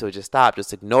 Just stop.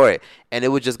 Just ignore it. And it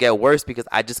would just get worse because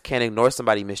I just can't ignore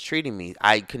somebody mistreating me.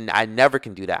 I never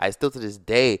can do that. I still to this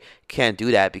day can't do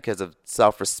that because of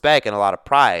self-respect and a lot of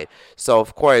pride. So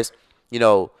of course,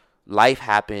 life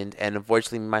happened, and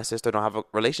unfortunately me and my sister don't have a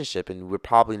relationship, and we'll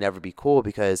probably never be cool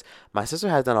because my sister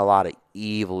has done a lot of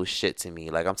evil shit to me.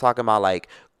 Like, I'm talking about like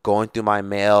going through my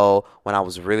mail when I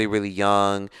was really, really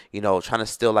young, trying to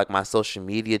steal like my social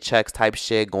media checks type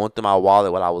shit, going through my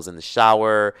wallet while I was in the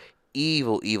shower.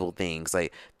 Evil things,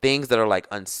 like things that are like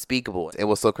unspeakable. And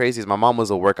what's so crazy is my mom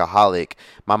was a workaholic.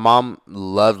 My mom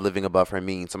loved living above her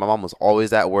means. So my mom was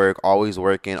always at work, always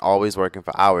working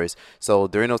for hours. So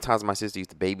during those times my sister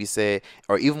used to babysit,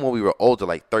 or even when we were older,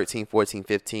 like 13, 14,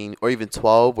 15, or even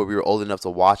 12, where we were old enough to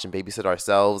watch and babysit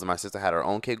ourselves, and my sister had her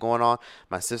own kid going on,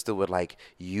 my sister would like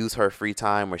use her free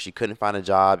time where she couldn't find a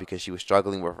job because she was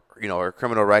struggling with, her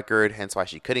criminal record, hence why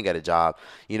she couldn't get a job.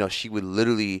 She would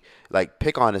literally like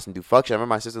pick on us and do fuck shit. I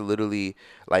remember my sister literally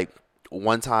like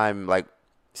one time like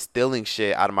stealing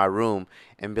shit out of my room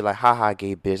and be like, haha,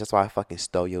 gay bitch, that's why I fucking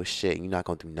stole your shit. You're not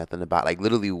gonna do nothing about it. Like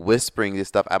literally whispering this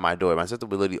stuff at my door. My sister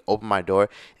would literally open my door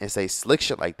and say slick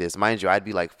shit like this. Mind you, I'd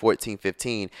be like 14,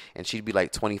 15, and she'd be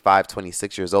like 25,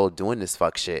 26 years old doing this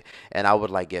fuck shit. And I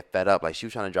would like get fed up. Like she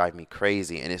was trying to drive me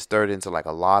crazy, and it stirred into like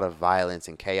a lot of violence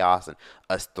and chaos and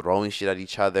us throwing shit at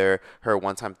each other. Her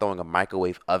one time throwing a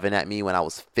microwave oven at me when I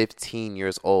was 15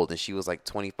 years old, and she was like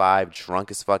 25,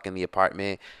 drunk as fuck in the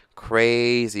apartment.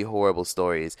 Crazy horrible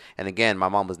stories. And again, my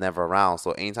mom was never around,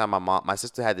 so anytime my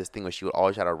sister had this thing where she would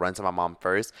always try to run to my mom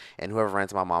first, and whoever ran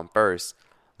to my mom first,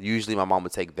 usually my mom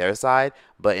would take their side,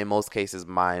 but in most cases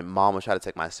my mom would try to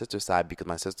take my sister's side because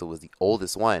my sister was the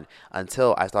oldest one,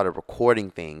 until I started recording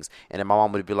things. And then my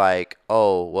mom would be like,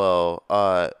 oh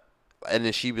well, and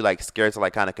then she'd be like scared to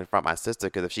like kind of confront my sister,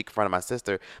 because if she confronted my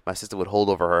sister would hold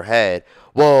over her head,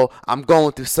 well, I'm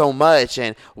going through so much,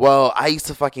 and well, I used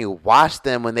to fucking watch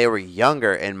them when they were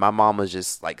younger. And my mom was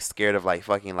just like scared of like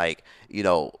fucking like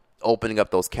opening up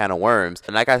those can of worms.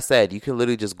 And like I said, you can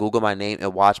literally just Google my name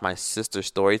and watch my sister's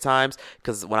story times,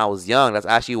 because when I was young, that's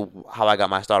actually how I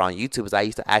got my start on YouTube, is I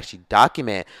used to actually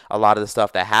document a lot of the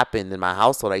stuff that happened in my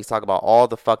household. I used to talk about all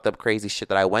the fucked up crazy shit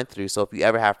that I went through. So if you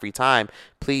ever have free time,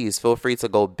 please feel free to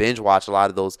go binge watch a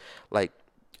lot of those like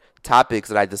topics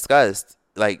that I discussed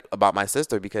like about my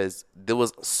sister, because there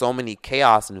was so many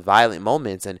chaos and violent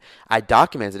moments, and I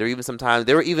documented. There's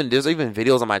even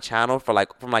videos on my channel from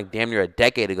like damn near a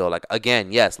decade ago, like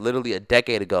again, yes, literally a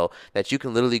decade ago, that you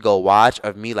can literally go watch,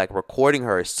 of me like recording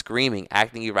her screaming,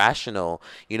 acting irrational,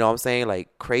 you know what I'm saying,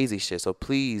 like crazy shit. So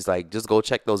please, like, just go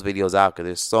check those videos out, because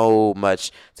there's so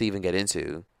much to even get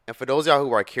into. And for those of y'all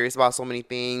who are curious about so many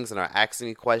things and are asking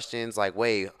me questions like,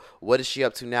 wait, what is she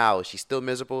up to now? Is she still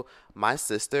miserable? My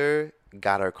sister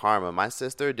got her karma. My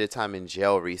sister did time in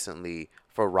jail recently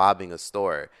for robbing a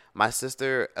store. My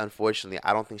sister, unfortunately,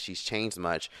 I don't think she's changed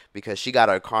much, because she got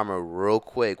her karma real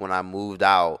quick when I moved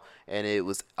out, and it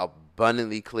was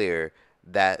abundantly clear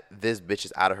that this bitch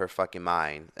is out of her fucking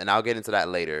mind. And I'll get into that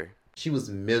later. She was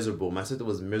miserable. My sister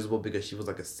was miserable because she was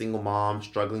like a single mom,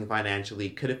 struggling financially,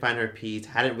 couldn't find her peace,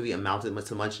 hadn't really amounted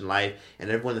to much in life, and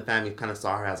everyone in the family kind of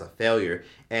saw her as a failure.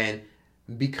 And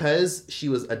because she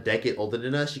was a decade older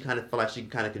than us, she kind of felt like she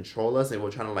could kind of control us, and we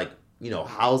were trying to like,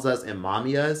 house us and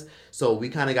mommy us. So we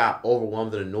kind of got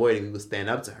overwhelmed and annoyed, and we would stand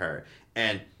up to her.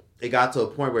 And it got to a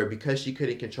point where, because she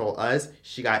couldn't control us,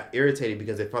 she got irritated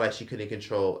because it felt like she couldn't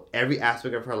control every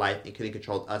aspect of her life and couldn't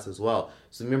control us as well.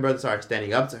 So me and brother started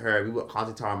standing up to her. We would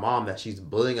constantly tell our mom that she's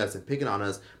bullying us and picking on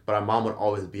us, but our mom would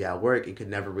always be at work and could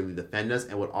never really defend us,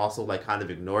 and would also like kind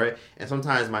of ignore it. And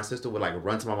sometimes my sister would like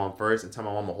run to my mom first and tell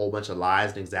my mom a whole bunch of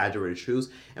lies and exaggerated truths,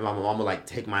 and my mom would like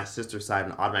take my sister's side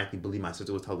and automatically believe my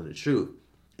sister was telling the truth.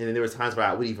 And then there were times where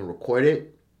I would even record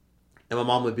it, and my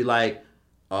mom would be like,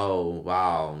 oh,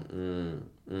 wow,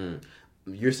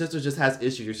 your sister just has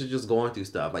issues. Your sister's just going through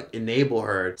stuff. Like, enable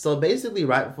her. So basically,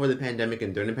 right before the pandemic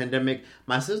and during the pandemic,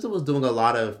 my sister was doing a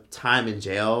lot of time in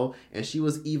jail, and she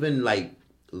was even like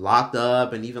locked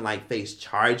up and even like face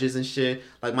charges and shit.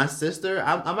 Like my sister,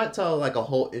 I might tell like a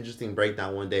whole interesting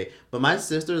breakdown one day, but my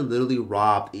sister literally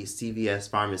robbed a CVS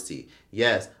pharmacy.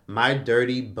 Yes, my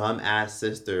dirty bum ass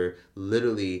sister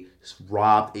literally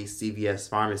robbed a CVS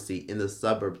pharmacy in the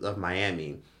suburbs of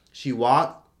Miami. She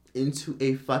walked into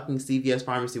a fucking CVS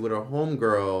pharmacy with her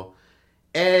homegirl,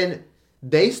 and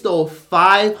they stole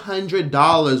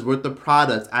 $500 worth of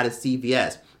products out of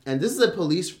CVS. And this is a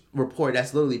police report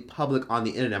that's literally public on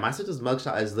the internet. My sister's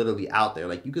mugshot is literally out there.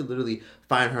 Like, you could literally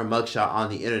find her mugshot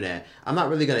on the internet. I'm not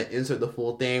really going to insert the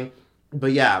full thing.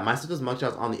 But yeah, my sister's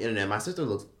mugshot's on the internet. My sister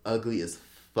looks ugly as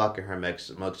fuck in her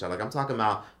mugshot. Like, I'm talking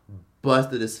about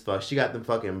busted as fuck. She got them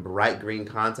fucking bright green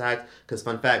contacts. Because,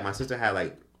 fun fact, my sister had,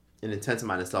 like, an intense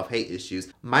amount of self-hate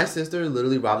issues. My sister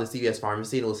literally robbed a CVS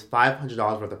pharmacy, and it was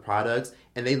 $500 worth of products.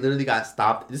 And they literally got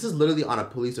stopped. This is literally on a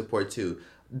police report, too.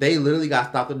 They literally got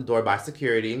stopped at the door by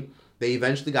security. They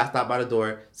eventually got stopped by the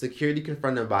door. Security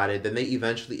confronted them about it. Then they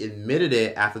eventually admitted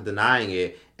it after denying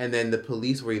it. And then the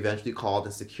police were eventually called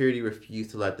and security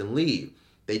refused to let them leave.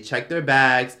 They checked their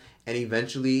bags and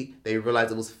eventually they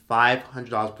realized it was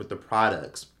 $500 worth of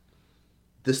products.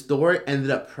 The store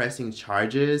ended up pressing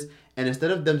charges, and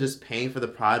instead of them just paying for the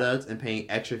products and paying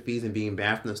extra fees and being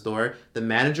banned from the store, the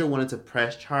manager wanted to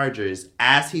press charges,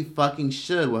 as he fucking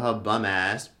should with her bum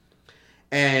ass.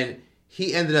 And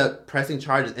he ended up pressing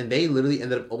charges, and they literally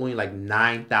ended up owing like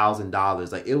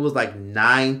 $9,000. Like, it was like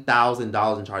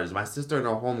 $9,000 in charges. My sister and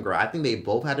her homegirl, I think they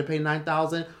both had to pay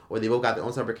 $9,000, or they both got their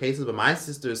own separate cases. But my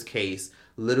sister's case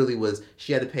literally was,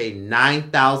 she had to pay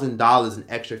 $9,000 in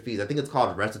extra fees. I think it's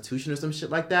called restitution or some shit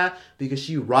like that, because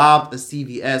she robbed a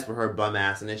CVS with her bum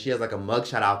ass. And then she has like a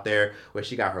mugshot out there where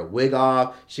she got her wig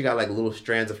off. She got like little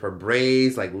strands of her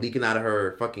braids like leaking out of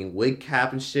her fucking wig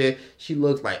cap and shit. She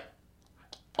looks like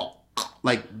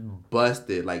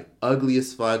busted, like ugly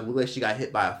as fuck. Look like she got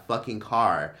hit by a fucking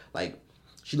car. Like,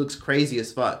 she looks crazy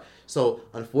as fuck. So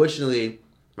unfortunately,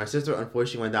 my sister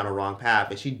went down the wrong path,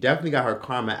 and she definitely got her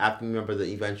karma after me member that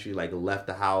eventually like left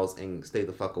the house and stayed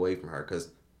the fuck away from her. Cause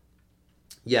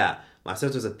yeah, my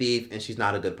sister's a thief and she's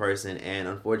not a good person, and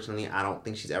unfortunately I don't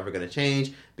think she's ever gonna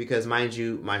change, because mind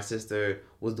you, my sister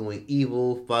was doing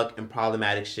evil, fuck, and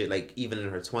problematic shit like even in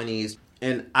her 20s.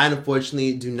 And I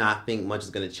unfortunately do not think much is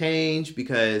going to change,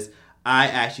 because I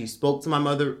actually spoke to my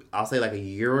mother, I'll say like a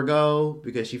year ago,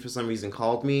 because she for some reason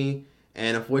called me.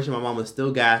 And unfortunately, my mom was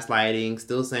still gaslighting,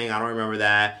 still saying, I don't remember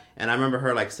that. And I remember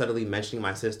her like subtly mentioning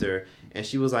my sister. And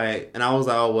she was like, and I was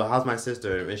like, oh, well, how's my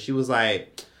sister? And she was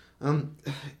like,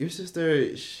 your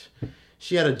sister,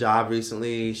 she had a job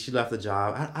recently. She left the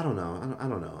job. I don't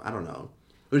know.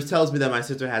 Which tells me that my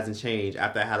sister hasn't changed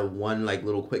after I had one like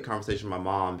little quick conversation with my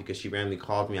mom, because she randomly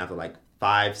called me after like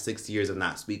 5-6 years of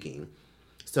not speaking.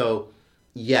 So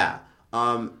yeah,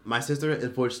 my sister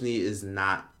unfortunately is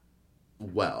not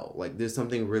well. Like, there's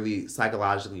something really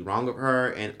psychologically wrong with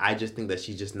her, and I just think that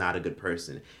she's just not a good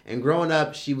person. And growing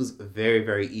up, she was very,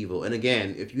 very evil. And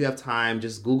again, if you have time,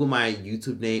 just Google my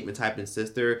YouTube name and type in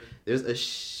sister. There's a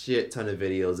shit ton of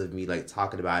videos of me like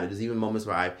talking about it. There's even moments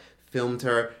where I filmed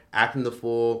her acting the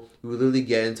fool. We would literally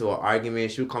get into an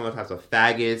argument. She would call me all types of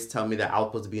faggots, tell me that I was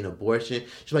supposed to be an abortion.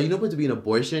 She's like, you know what to be an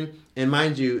abortion? And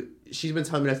mind you, she's been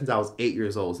telling me that since I was 8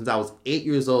 years old. Since I was 8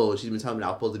 years old, she's been telling me that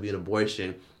I was supposed to be an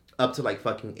abortion up to like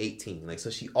fucking 18. Like, so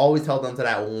she always held on to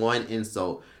that one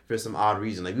insult for some odd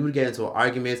reason. Like, we would get into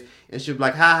arguments and she'd be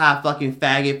like, ha ha, fucking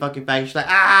faggot, fucking faggot. She's like,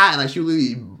 ah, and like she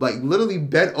would literally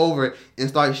bent over and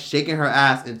start shaking her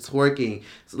ass and twerking,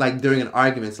 so, like during an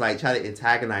argument, to like try to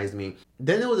antagonize me.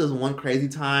 Then there was this one crazy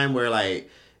time where like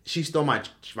she stole my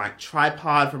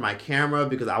tripod for my camera,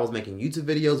 because I was making YouTube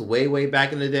videos way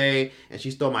back in the day, and she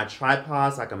stole my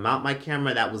tripod so I could mount my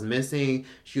camera that was missing.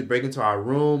 She would break into our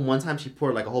room. One time she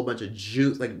poured like a whole bunch of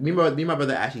juice. Like, me and my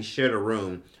brother actually shared a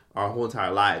room our whole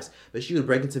entire lives, but she would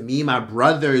break into me and my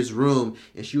brother's room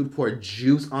and she would pour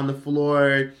juice on the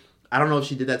floor. I don't know if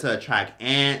she did that to attract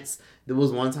ants. There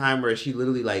was one time where she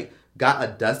literally like got a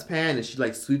dustpan and she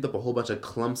like swept up a whole bunch of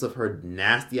clumps of her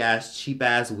nasty ass cheap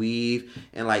ass weave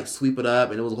and like sweep it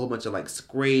up, and it was a whole bunch of like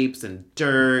scrapes and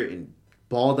dirt and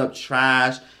balled up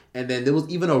trash. And then there was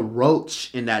even a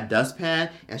roach in that dustpan,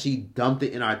 and she dumped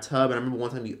it in our tub. And I remember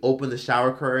one time we opened the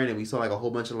shower curtain and we saw like a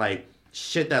whole bunch of like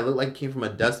shit that looked like it came from a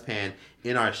dustpan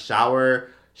in our shower.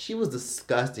 She was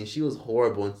disgusting. She was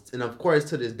horrible. And of course,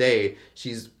 to this day,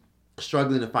 she's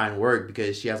struggling to find work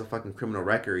because she has a fucking criminal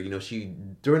record. You know, she,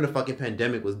 during the fucking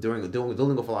pandemic, was dealing with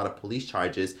a lot of police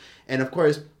charges. And of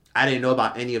course, I didn't know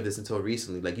about any of this until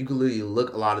recently. Like, you can literally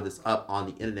look a lot of this up on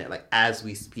the internet, like, as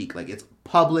we speak. Like, it's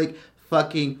public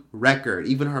fucking record.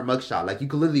 Even her mugshot. Like, you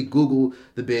can literally Google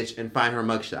the bitch and find her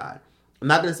mugshot. I'm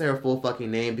not going to say her full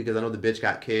fucking name because I know the bitch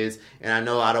got kids, and I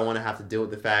know I don't want to have to deal with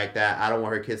the fact that I don't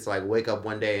want her kids to, like, wake up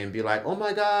one day and be like, oh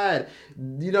my god,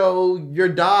 you know,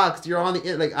 you're doxxed, you're on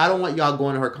the... Like, I don't want y'all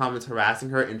going to her comments harassing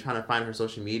her and trying to find her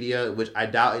social media, which I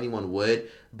doubt anyone would,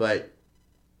 but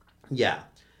yeah.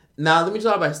 Now, let me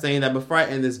start by saying that before I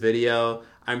end this video,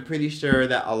 I'm pretty sure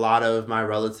that a lot of my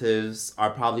relatives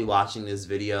are probably watching this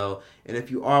video, and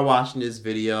if you are watching this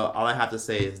video, all I have to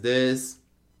say is this: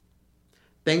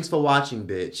 thanks for watching,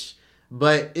 bitch.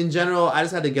 But in general, I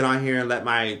just had to get on here and let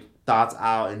my thoughts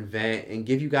out and vent and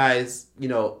give you guys, you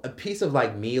know, a piece of,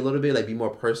 like, me a little bit, like, be more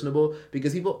personable,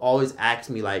 because people always ask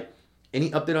me, like, any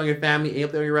update on your family, any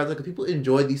update on your relatives, because people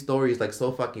enjoy these stories, like,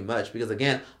 so fucking much, because,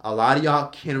 again, a lot of y'all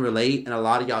can relate and a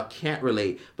lot of y'all can't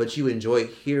relate, but you enjoy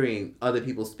hearing other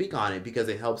people speak on it because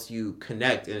it helps you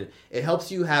connect and it helps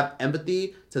you have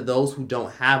empathy to those who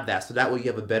don't have that, so that way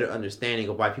you have a better understanding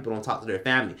of why people don't talk to their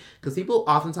family, because people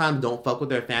oftentimes don't fuck with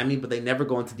their family, but they never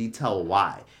go into detail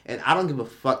why, and I don't give a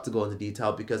fuck to go into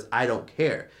detail because I don't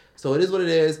care. So it is what it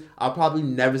is. I'll probably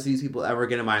never see these people ever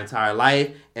again in my entire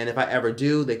life. And if I ever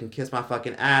do, they can kiss my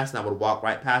fucking ass and I would walk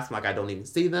right past them like I don't even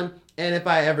see them. And if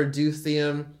I ever do see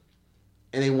them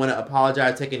and they want to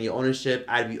apologize, take any ownership,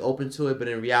 I'd be open to it. But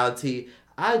in reality,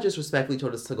 I just respectfully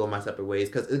told us to go my separate ways.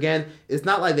 Because again, it's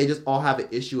not like they just all have an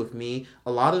issue with me.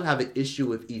 A lot of them have an issue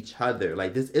with each other.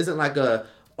 Like, this isn't like a,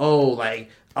 why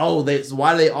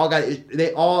do they all got,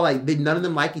 they all, like, none of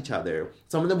them like each other.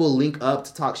 Some of them will link up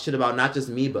to talk shit about not just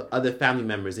me, but other family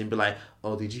members and be like,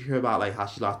 oh, did you hear about, like, how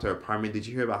she lost her apartment? Did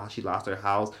you hear about how she lost her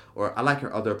house? Or I like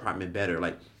her other apartment better.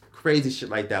 Like, crazy shit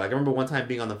like that. Like, I remember one time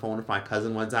being on the phone with my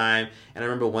cousin one time, and I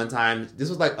remember one time, this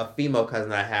was, like, a female cousin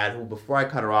that I had who, before I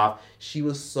cut her off, she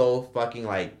was so fucking,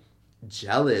 like,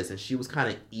 jealous, and she was kind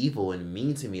of evil and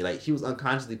mean to me. Like, she was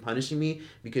unconsciously punishing me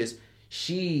because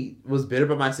she was bitter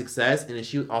about my success, and then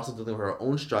she was also dealing with her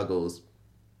own struggles.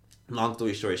 Long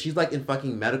story short, she's, like, in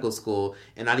fucking medical school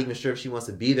and not even sure if she wants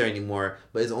to be there anymore,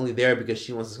 but is only there because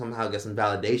she wants to somehow get some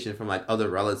validation from, like, other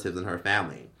relatives in her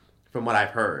family, from what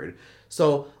I've heard.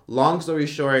 So, long story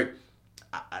short,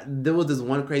 there was this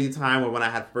one crazy time where when I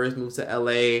had first moved to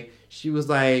LA, she was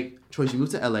like, Troy, you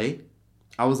moved to LA?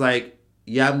 I was like,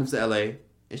 yeah, I moved to LA.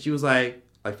 And she was like,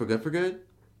 for good, for good?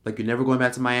 Like, you're never going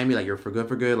back to Miami? Like, you're for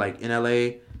good, like, in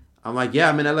LA? I'm like, yeah,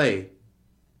 I'm in LA.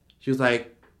 She was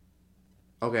like,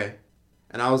 okay.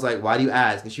 And I was like, why do you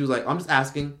ask? And she was like, I'm just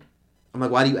asking. I'm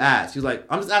like, why do you ask? She was like,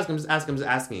 I'm just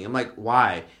asking. I'm like,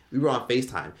 why? We were on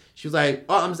FaceTime. She was like,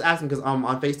 oh, I'm just asking because on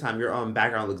FaceTime, your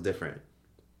background looks different.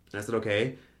 And I said,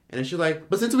 okay. And then she was like,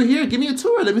 but since we're here, give me a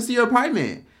tour. Let me see your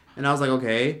apartment. And I was like,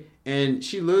 okay. And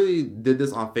she literally did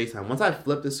this on FaceTime. Once I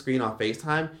flipped the screen on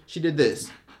FaceTime, she did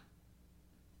this.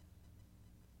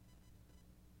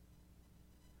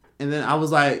 And then I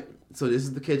was like, so this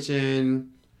is the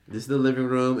kitchen, this is the living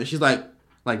room. And she's like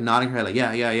nodding her head, like,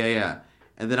 yeah.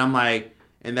 And then I'm like,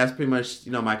 and that's pretty much,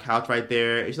 you know, my couch right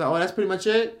there. And she's like, oh, that's pretty much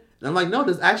it? And I'm like, no,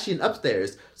 there's actually an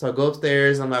upstairs. So I go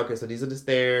upstairs, and I'm like, okay, so these are the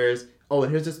stairs. Oh,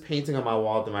 and here's this painting on my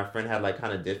wall that my friend had, like,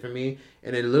 kind of did for me.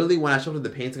 And then literally when I showed her the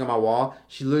painting on my wall,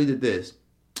 she literally did this.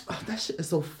 Oh, that shit is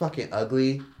so fucking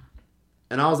ugly.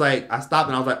 And I was like, I stopped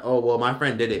and I was like, oh, well, my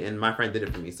friend did it, and my friend did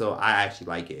it for me, so I actually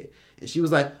like it. And she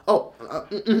was like, oh,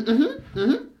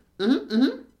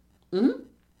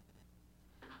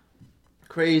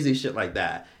 crazy shit like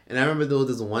that. And I remember there was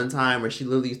this one time where she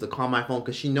literally used to call my phone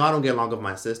because she knew I don't get along with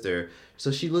my sister.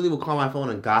 So she literally would call my phone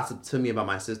and gossip to me about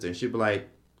my sister. And she'd be like,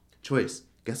 Choice,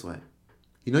 guess what?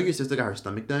 You know your sister got her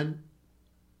stomach done?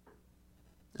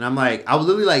 And I'm like, I would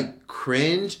literally, like,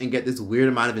 cringe and get this weird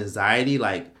amount of anxiety,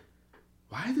 like,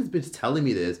 why is this bitch telling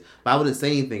me this? But I wouldn't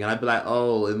say anything. And I'd be like,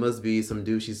 oh, it must be some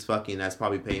dude she's fucking that's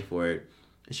probably paying for it.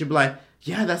 And she'd be like,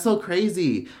 yeah, that's so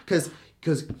crazy. Because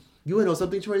you would know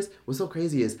something, Choice? What's so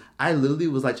crazy is I literally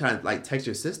was, like, trying to, like, text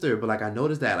your sister. But, like, I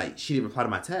noticed that, like, she didn't reply to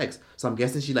my text. So I'm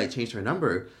guessing she, like, changed her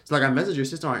number. So, like, I messaged your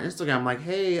sister on Instagram. I'm like,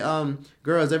 hey,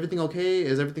 girl, is everything okay?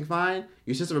 Is everything fine?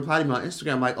 Your sister replied to me on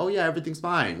Instagram. I'm like, oh, yeah, everything's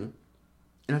fine.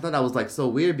 And I thought that was, like, so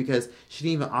weird because she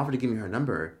didn't even offer to give me her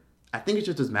number. I think your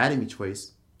sister's mad at me,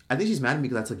 Choice. I think she's mad at me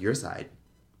because I took your side.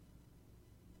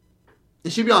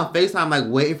 And she'd be on FaceTime, like,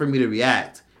 waiting for me to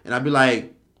react. And I'd be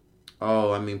like,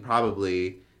 oh, I mean,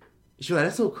 probably. She'd be like,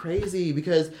 that's so crazy.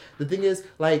 Because the thing is,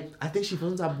 like, I think she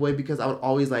feels some type of way because I would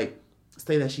always, like,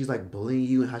 say that she's, like, bullying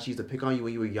you and how she used to pick on you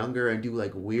when you were younger and do,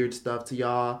 like, weird stuff to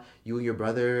y'all, you and your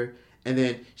brother. And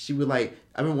then she would, like,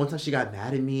 I remember one time she got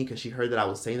mad at me because she heard that I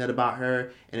was saying that about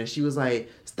her. And then she was like,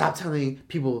 stop telling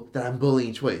people that I'm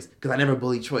bullying Choice because I never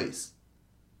bully Choice.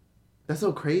 That's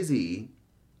so crazy.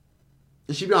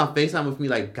 And she'd be on FaceTime with me,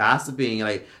 like, gossiping,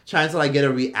 like, trying to, like, get a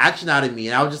reaction out of me.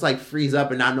 And I would just, like, freeze up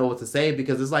and not know what to say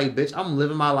because it's like, bitch, I'm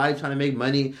living my life, trying to make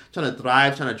money, trying to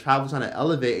thrive, trying to travel, trying to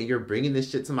elevate, and you're bringing this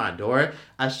shit to my door.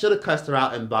 I should have cussed her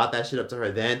out and bought that shit up to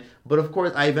her then. But, of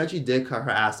course, I eventually did cut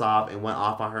her ass off and went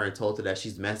off on her and told her that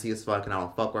she's messy as fuck and I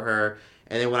don't fuck with her.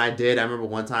 And then when I did, I remember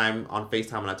one time on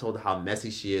FaceTime when I told her how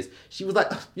messy she is, she was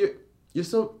like, you're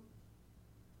so...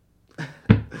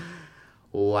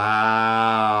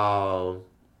 Wow.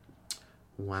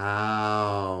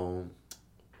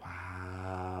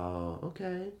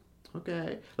 Okay.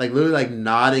 Like, literally, like,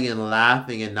 nodding and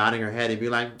laughing and nodding her head and be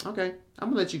like, okay, I'm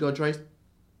gonna let you go, Trace.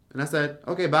 And I said,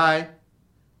 okay, bye.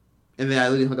 And then I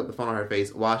literally hung up the phone on her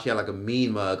face while she had, like, a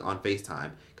mean mug on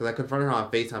FaceTime. Because I confronted her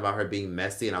on FaceTime about her being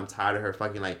messy, and I'm tired of her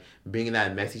fucking, like, bringing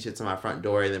that messy shit to my front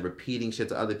door and then repeating shit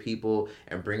to other people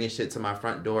and bringing shit to my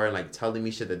front door and, like, telling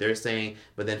me shit that they're saying,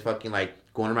 but then fucking, like,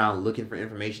 going around looking for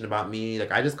information about me.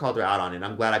 Like, I just called her out on it, and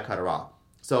I'm glad I cut her off.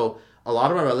 So, a lot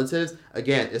of my relatives,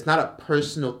 again, it's not a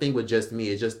personal thing with just me.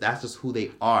 It's just, that's just who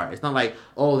they are. It's not like,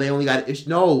 oh, they only got an issue.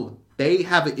 No, they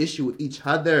have an issue with each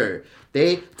other.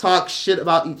 They talk shit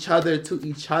about each other to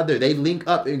each other. They link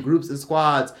up in groups and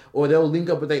squads, or they'll link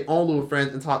up with their own little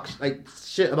friends and talk like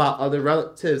shit about other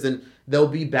relatives, and they'll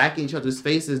be back in each other's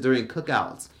faces during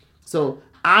cookouts. So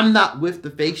I'm not with the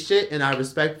fake shit, and I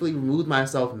respectfully removed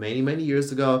myself many, many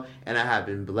years ago, and I have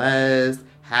been blessed,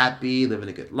 happy, living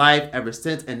a good life ever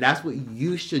since, and that's what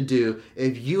you should do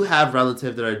if you have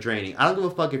relatives that are draining. I don't give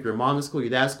a fuck if your mom is cool, your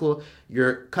dad's cool,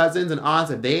 your cousins and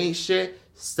aunts, if they ain't shit,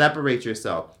 separate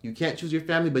yourself. You can't choose your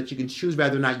family, but you can choose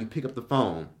whether or not you pick up the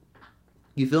phone.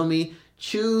 You feel me?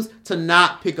 Choose to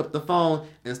not pick up the phone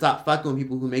and stop fucking with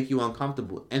people who make you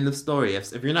uncomfortable. End of story.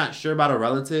 If you're not sure about a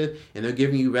relative and they're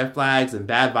giving you red flags and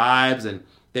bad vibes and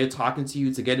they're talking to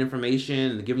you to get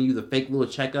information and giving you the fake little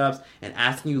checkups and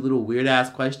asking you little weird ass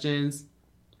questions,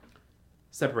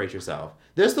 separate yourself.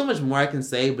 There's so much more I can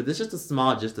say, but this is just a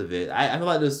small gist of it. I feel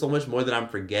like there's so much more that I'm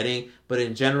forgetting, but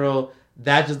in general,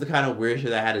 that's just the kind of weird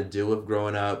shit I had to deal with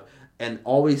growing up. And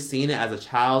always seeing it as a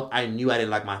child, I knew I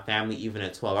didn't like my family even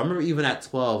at 12. I remember even at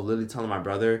 12 literally telling my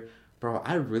brother, bro,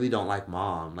 I really don't like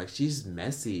mom. Like, she's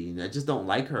messy. I just don't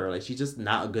like her. Like, she's just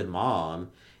not a good mom.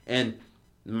 And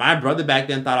my brother back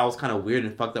then thought I was kind of weird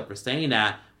and fucked up for saying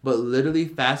that. But literally,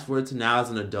 fast forward to now as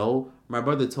an adult, my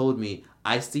brother told me,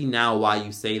 I see now why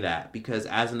you say that. Because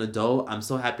as an adult, I'm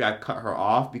so happy I cut her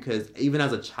off. Because even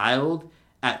as a child,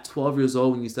 at 12 years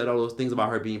old, when you said all those things about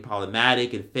her being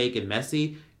problematic and fake and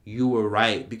messy, you were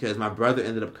right, because my brother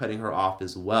ended up cutting her off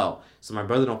as well. So my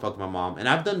brother don't fuck with my mom. And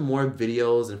I've done more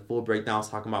videos and full breakdowns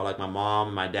talking about like my mom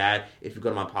and my dad if you go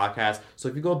to my podcast. So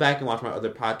if you go back and watch my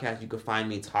other podcasts, you can find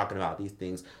me talking about these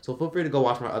things. So feel free to go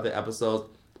watch my other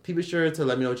episodes. Be sure to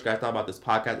let me know what you guys thought about this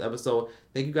podcast episode.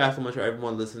 Thank you guys so much for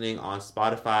everyone listening on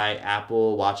Spotify,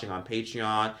 Apple, watching on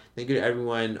Patreon. Thank you to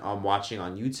everyone watching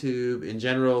on YouTube. In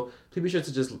general, please be sure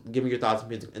to just give me your thoughts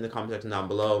in the comment section down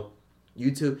below.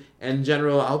 YouTube. And in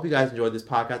general, I hope you guys enjoyed this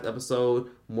podcast episode.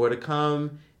 More to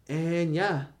come. And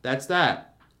yeah, that's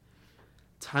that.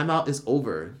 Timeout is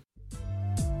over.